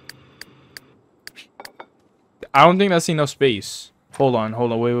 I don't think that's enough space. Hold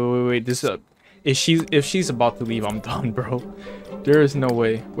on. Wait. This if she's about to leave, I'm done, bro. There is no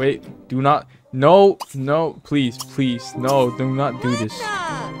way. Wait, do not. No, please, no, do not do this.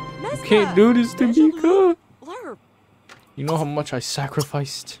 You can't do this to me, God. You know how much I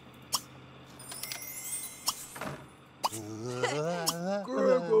sacrificed.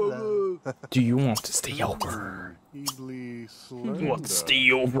 Do you want to stay over? You want to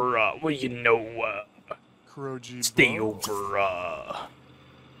stay over? Well, you know, stay over.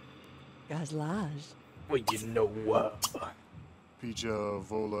 Gazlaj. Well, you know, Pija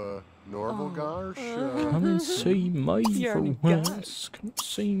Vola Norvalgarsh? come and see me for once. Come and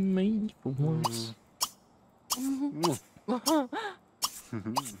see me for once.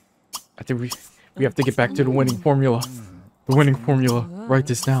 I think we have to get back to the winning formula. The winning formula. Write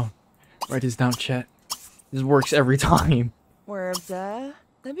this down. Write this down, chat. This works every time. Where the?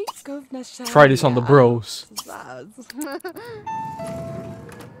 Try this on the bros.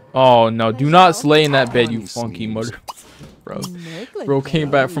 Oh no! Do not slay in that bed, you funky mother. Bro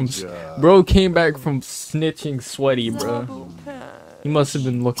came back from snitching sweaty, bro. He must have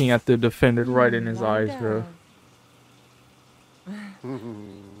been looking at the defender right in his eyes, bro.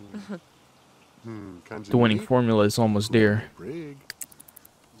 The winning formula is almost there.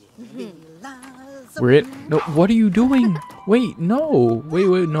 We're it. No, what are you doing? Wait, no.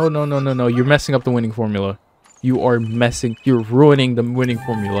 Wait, no. You're messing up the winning formula. You're ruining the winning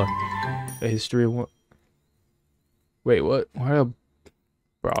formula. The history of what? Wait, what? What a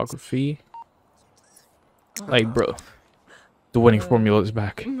biography? Like, bro. The winning formula is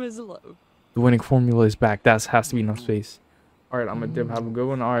back. The winning formula is back. That has to be enough space. Alright, I'm gonna dip. Have a good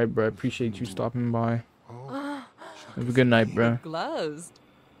one. Alright, bro. Appreciate you stopping by. Have a good night, bro.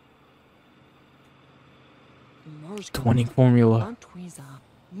 The winning formula.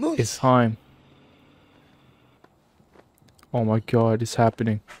 It's time. Oh my god, it's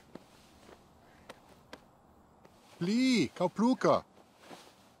happening. Lee, Kaupluka.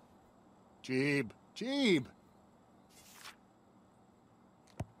 Jeeb.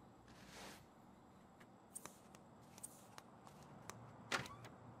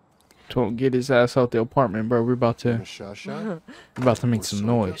 Don't get his ass out the apartment, bro. We're about to make some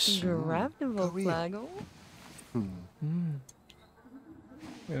noise.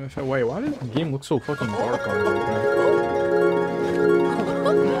 Wait, why does the game look so fucking dark on me, bro?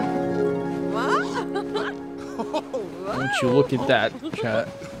 Don't you look at that, chat.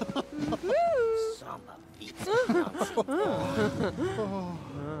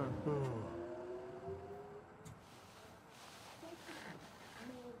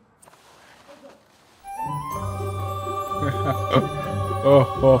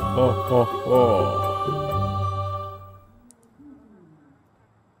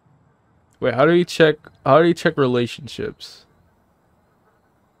 Wait, how do you check relationships?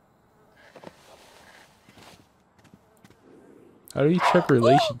 How do you check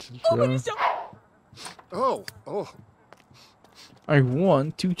relationships, bro? Oh. I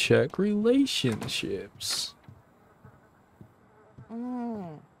want to check relationships.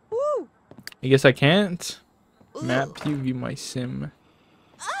 I guess I can't. Map view my sim.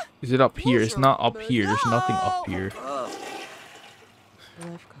 Is it up here? It's not up here. There's nothing up here.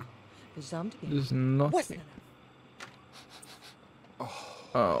 There's nothing. Oh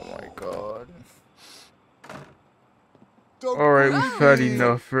my god. Alright, we've had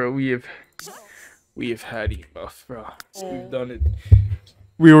enough, bro. We have had enough, bro. We've done it.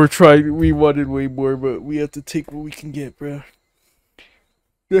 We wanted way more, but we have to take what we can get, bro.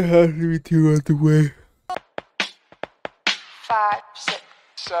 There has to be two out the way. 5, 6,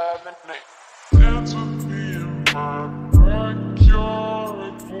 7, 8.